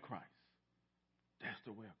the way of Christ. That's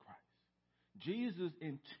the way of Christ. Jesus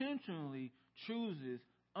intentionally chooses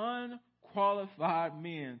unqualified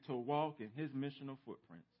men to walk in his missional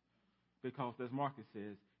footprints because, as Marcus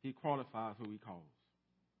says, he qualifies who he calls.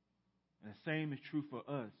 And the same is true for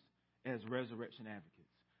us as resurrection advocates.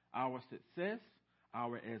 Our success,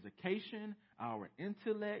 our education, our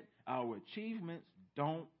intellect, our achievements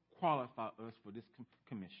don't qualify us for this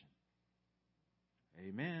commission.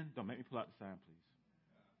 Amen. Don't make me pull out the sign, please.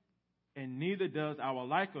 And neither does our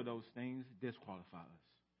like of those things disqualify us.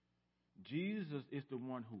 Jesus is the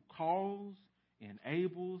one who calls,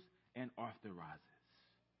 enables, and authorizes.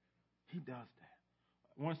 He does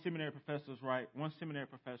that. One seminary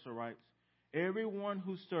professor writes, everyone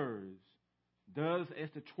who serves does as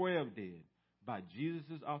the 12 did by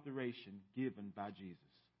Jesus' authorization given by Jesus.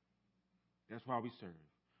 That's why we serve.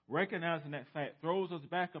 Recognizing that fact throws us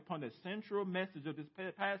back upon the central message of this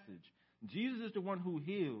passage. Jesus is the one who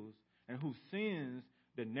heals and who sends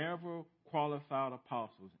the never qualified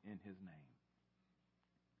apostles in his name.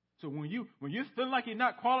 So when you feel like you're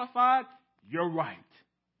not qualified, you're right.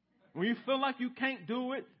 When you feel like you can't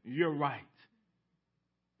do it, you're right.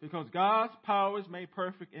 Because God's power is made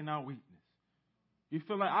perfect in our weakness. You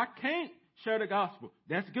feel like I can't share the gospel.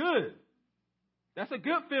 That's good. That's a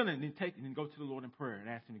good feeling. Then take it and go to the Lord in prayer and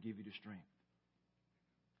ask him to give you the strength.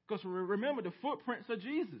 Because remember, the footprints are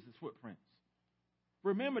Jesus' footprints.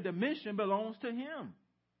 Remember, the mission belongs to him.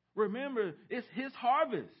 Remember, it's his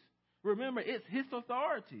harvest. Remember, it's his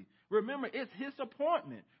authority. Remember, it's his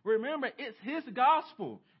appointment. Remember, it's his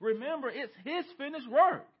gospel. Remember, it's his finished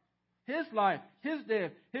work. His life, his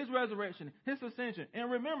death, his resurrection, his ascension. And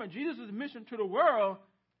remember, Jesus' mission to the world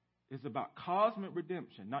is about cosmic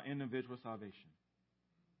redemption, not individual salvation.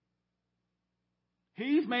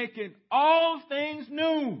 He's making all things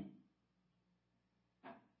new.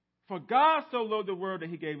 For God so loved the world that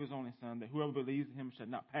he gave his only Son, that whoever believes in him shall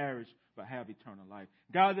not perish, but have eternal life.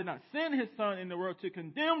 God did not send his Son in the world to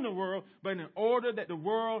condemn the world, but in order that the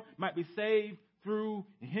world might be saved through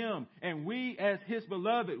him. And we as his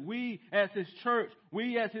beloved, we as his church,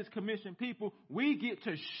 we as his commissioned people, we get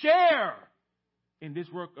to share in this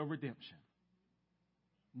work of redemption.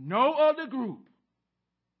 No other group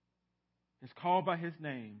is called by his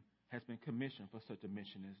name has been commissioned for such a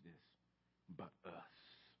mission as this, but us.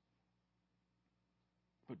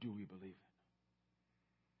 But do we believe it?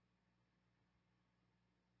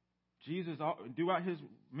 Jesus, throughout his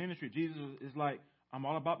ministry, Jesus is like, I'm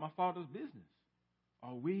all about my Father's business.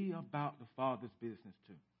 Are we about the Father's business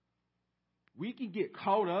too? We can get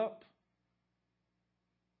caught up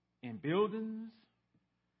in buildings,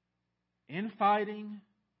 in fighting,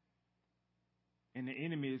 and the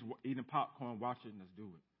enemy is eating popcorn watching us do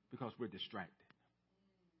it because we're distracted.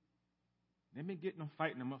 Let me get them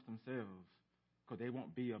fighting amongst themselves because they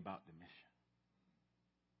won't be about the mission.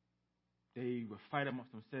 They will fight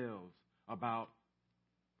amongst themselves about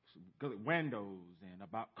windows and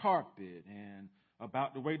about carpet and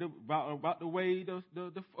about the way the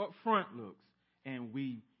front looks, and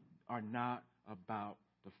we are not about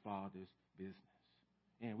the Father's business.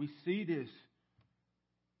 And we see this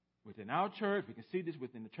within our church. We can see this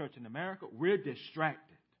within the church in America. We're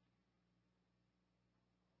distracted,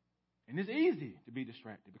 and it's easy to be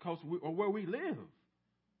distracted because where we live.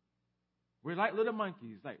 We're like little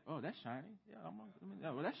monkeys. Like, oh, that's shiny.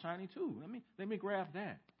 Yeah, well, that's shiny too. Let me grab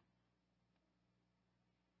that.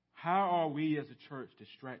 How are we as a church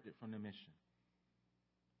distracted from the mission?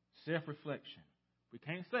 Self-reflection. We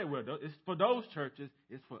can't say, well, it's for those churches.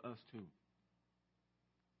 It's for us too.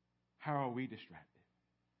 How are we distracted?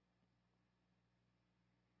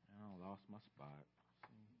 I lost my spot.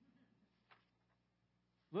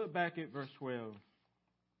 Look back at verse 12.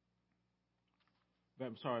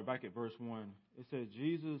 Back at verse 1. It says,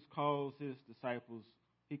 Jesus calls his disciples.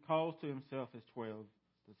 He calls to himself his 12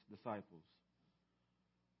 disciples.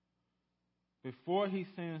 Before he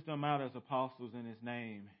sends them out as apostles in his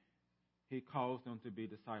name, he calls them to be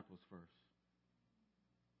disciples first.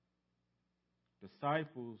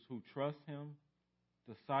 Disciples who trust him,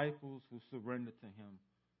 disciples who surrender to him,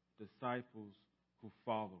 disciples who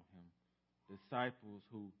follow him, disciples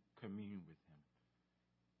who commune with him.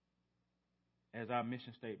 As our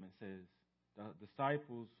mission statement says, the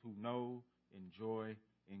disciples who know, enjoy,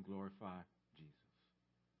 and glorify Jesus.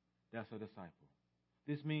 That's a disciple.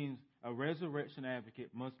 This means a resurrection advocate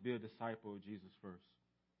must be a disciple of Jesus first.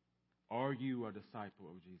 Are you a disciple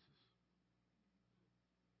of Jesus?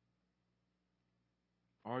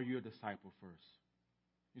 Are you a disciple first?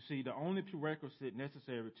 You see, the only prerequisite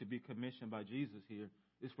necessary to be commissioned by Jesus here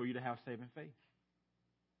is for you to have saving faith.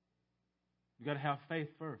 You got to have faith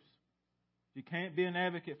first. You can't be an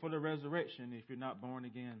advocate for the resurrection if you're not born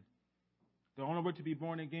again. The only way to be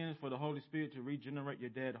born again is for the Holy Spirit to regenerate your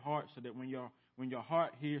dead heart so that when your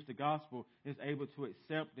heart hears the gospel, it's able to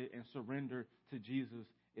accept it and surrender to Jesus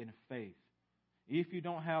in faith. If you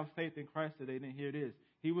don't have faith in Christ today, then hear this.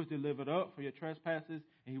 He was delivered up for your trespasses,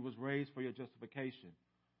 and he was raised for your justification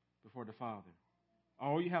before the Father.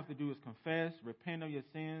 All you have to do is confess, repent of your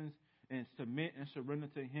sins, and submit and surrender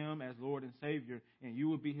to him as Lord and Savior, and you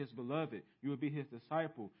will be his beloved. You will be his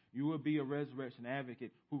disciple. You will be a resurrection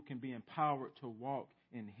advocate who can be empowered to walk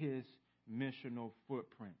in his missional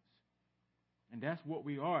footprints. And that's what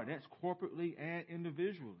we are. That's corporately and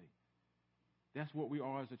individually. That's what we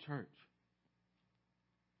are as a church.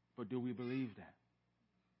 But do we believe that?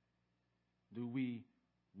 Do we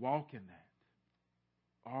walk in that?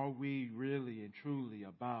 Are we really and truly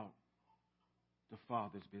about the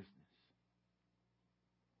Father's business?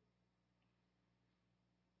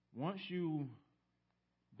 Once you've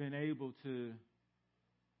been able to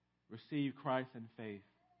receive Christ in faith,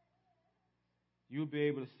 you'll be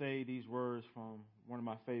able to say these words from one of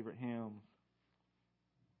my favorite hymns.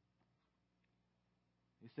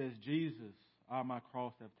 It says, Jesus, I my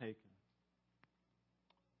cross have taken,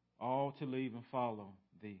 all to leave and follow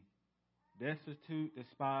thee. Destitute,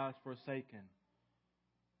 despised, forsaken,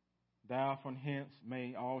 thou from hence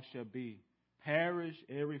may all shall be. Perish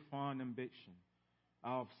every fond ambition.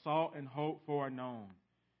 I've sought and hoped for unknown.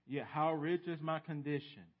 Yet how rich is my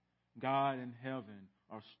condition. God and heaven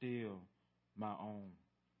are still my own.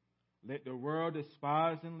 Let the world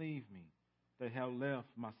despise and leave me. They have left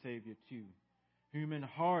my Savior too. Human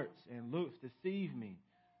hearts and looks deceive me.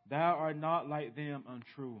 Thou art not like them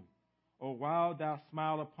untrue. O while thou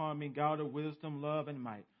smile upon me, God of wisdom, love, and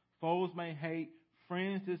might, foes may hate,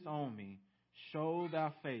 friends disown me. Show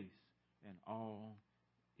thy face, and all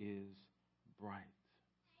is bright.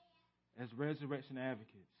 As resurrection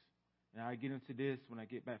advocates, and I get into this when I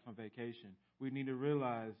get back from vacation, we need to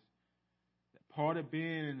realize that part of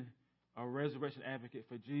being a resurrection advocate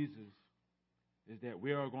for Jesus is that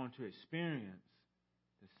we are going to experience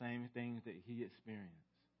the same things that he experienced.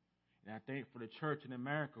 And I think for the church in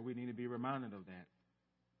America, we need to be reminded of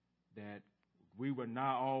that we will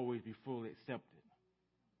not always be fully accepted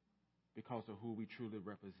because of who we truly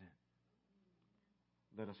represent.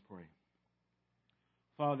 Let us pray.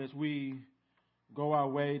 Father, as we go our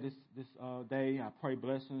way this day, I pray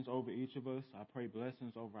blessings over each of us. I pray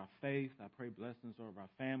blessings over our faith. I pray blessings over our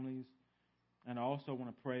families. And I also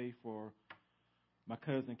want to pray for my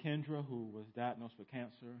cousin Kendra, who was diagnosed with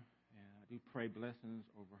cancer. And I do pray blessings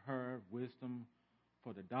over her, wisdom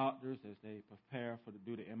for the doctors as they prepare to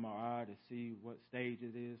do the MRI to see what stage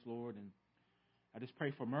it is, Lord. And I just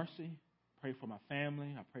pray for mercy. Pray for my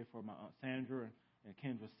family. I pray for my Aunt Sandra and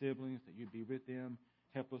Kendra's siblings, that you'd be with them.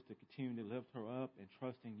 Help us to continue to lift her up and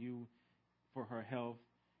trust in you for her health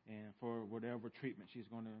and for whatever treatment she's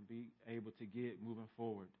going to be able to get moving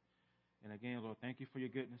forward. And again, Lord, thank you for your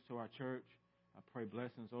goodness to our church. I pray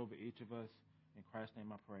blessings over each of us. In Christ's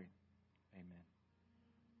name I pray. Amen.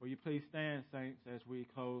 Will you please stand, saints, as we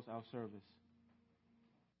close our service?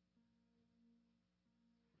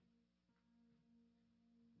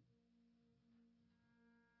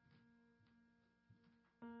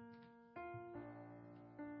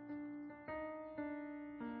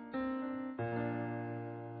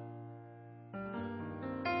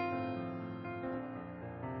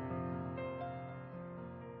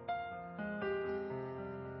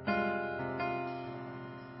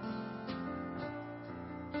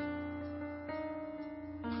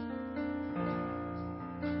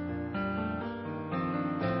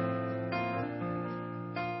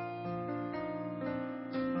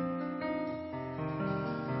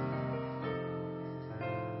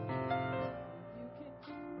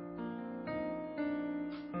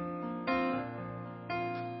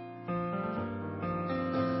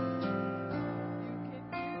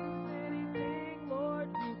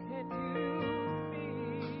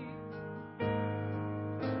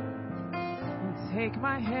 Take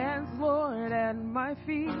my hands, Lord, and my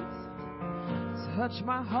feet. Touch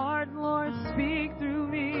my heart, Lord, speak through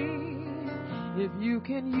me. If you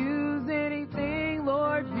can use anything,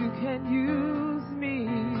 Lord, you can use me.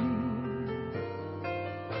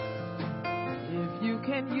 If you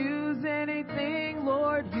can use anything,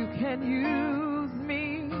 Lord, you can use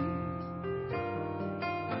me.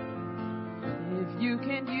 If you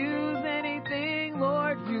can use anything,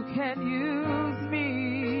 Lord, you can use me.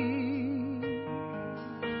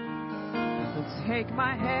 Take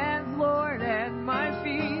my hands, Lord, and my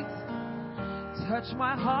feet. Touch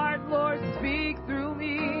my heart, Lord, speak through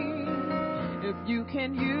me. If you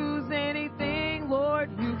can use anything,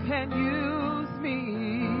 Lord, you can use me.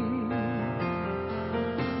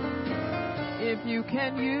 If you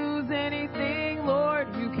can use anything, Lord,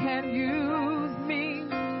 you can use me.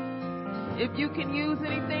 If you can use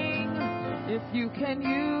anything, if you can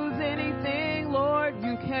use anything, Lord,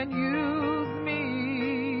 you can use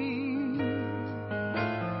me.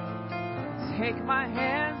 Take my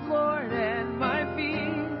hands, Lord, and my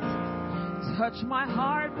feet. Touch my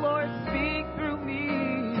heart, Lord, speak through me.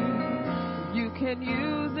 You can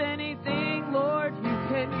use anything, Lord, you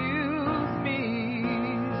can use me.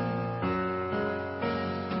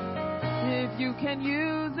 If you can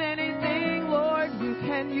use anything, Lord, you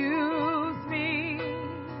can use me.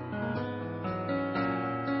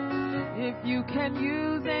 If you can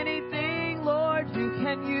use anything, Lord, you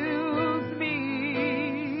can use me.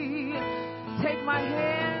 Take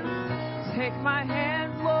my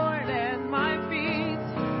hands, Lord, and my feet.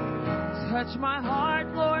 Touch my heart,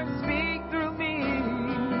 Lord, speak through me.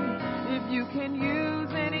 If you can use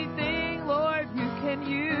anything, Lord, you can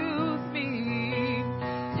use me.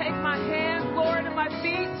 Take my hands, Lord, and my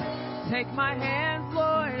feet. Take my hands,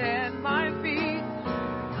 Lord, and my feet.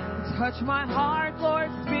 Touch my heart, Lord,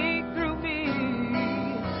 speak through me.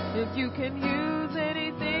 If you can use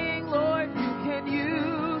anything, Lord, you can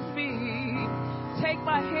use me. Take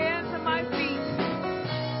my hands and my feet.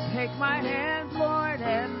 Take my hands, Lord,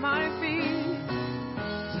 and my feet.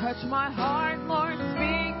 Touch my heart, Lord,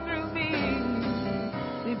 speak through me.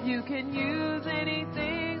 If you can use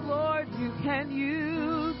anything, Lord, you can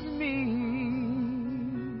use me.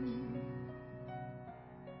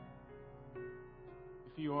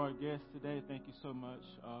 If you are a guest today, thank you so much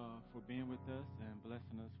for being with us and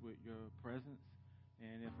blessing us with your presence.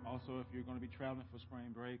 And if you're going to be traveling for spring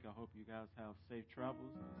break, I hope you guys have safe travels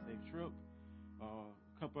and a safe trip.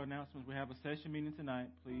 A couple of announcements. We have a session meeting tonight.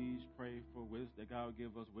 Please pray for wisdom, that God will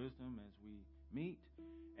give us wisdom as we meet.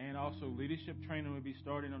 And also, leadership training will be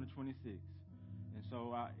starting on the 26th. And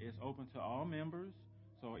so it's open to all members.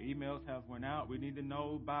 So emails have went out. We need to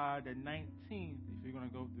know by the 19th if you're going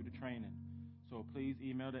to go through the training. So please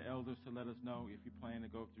email the elders to let us know if you plan to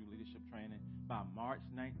go through leadership training by March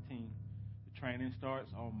 19th. The training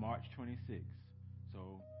starts on March 26th.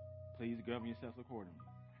 So please govern yourselves accordingly.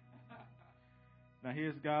 Now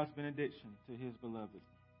here's God's benediction to his beloved.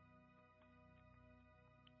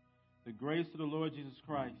 The grace of the Lord Jesus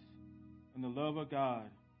Christ and the love of God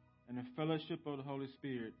and the fellowship of the Holy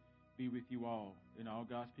Spirit be with you all. And all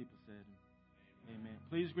God's people said, Amen.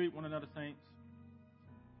 Please greet one another, saints.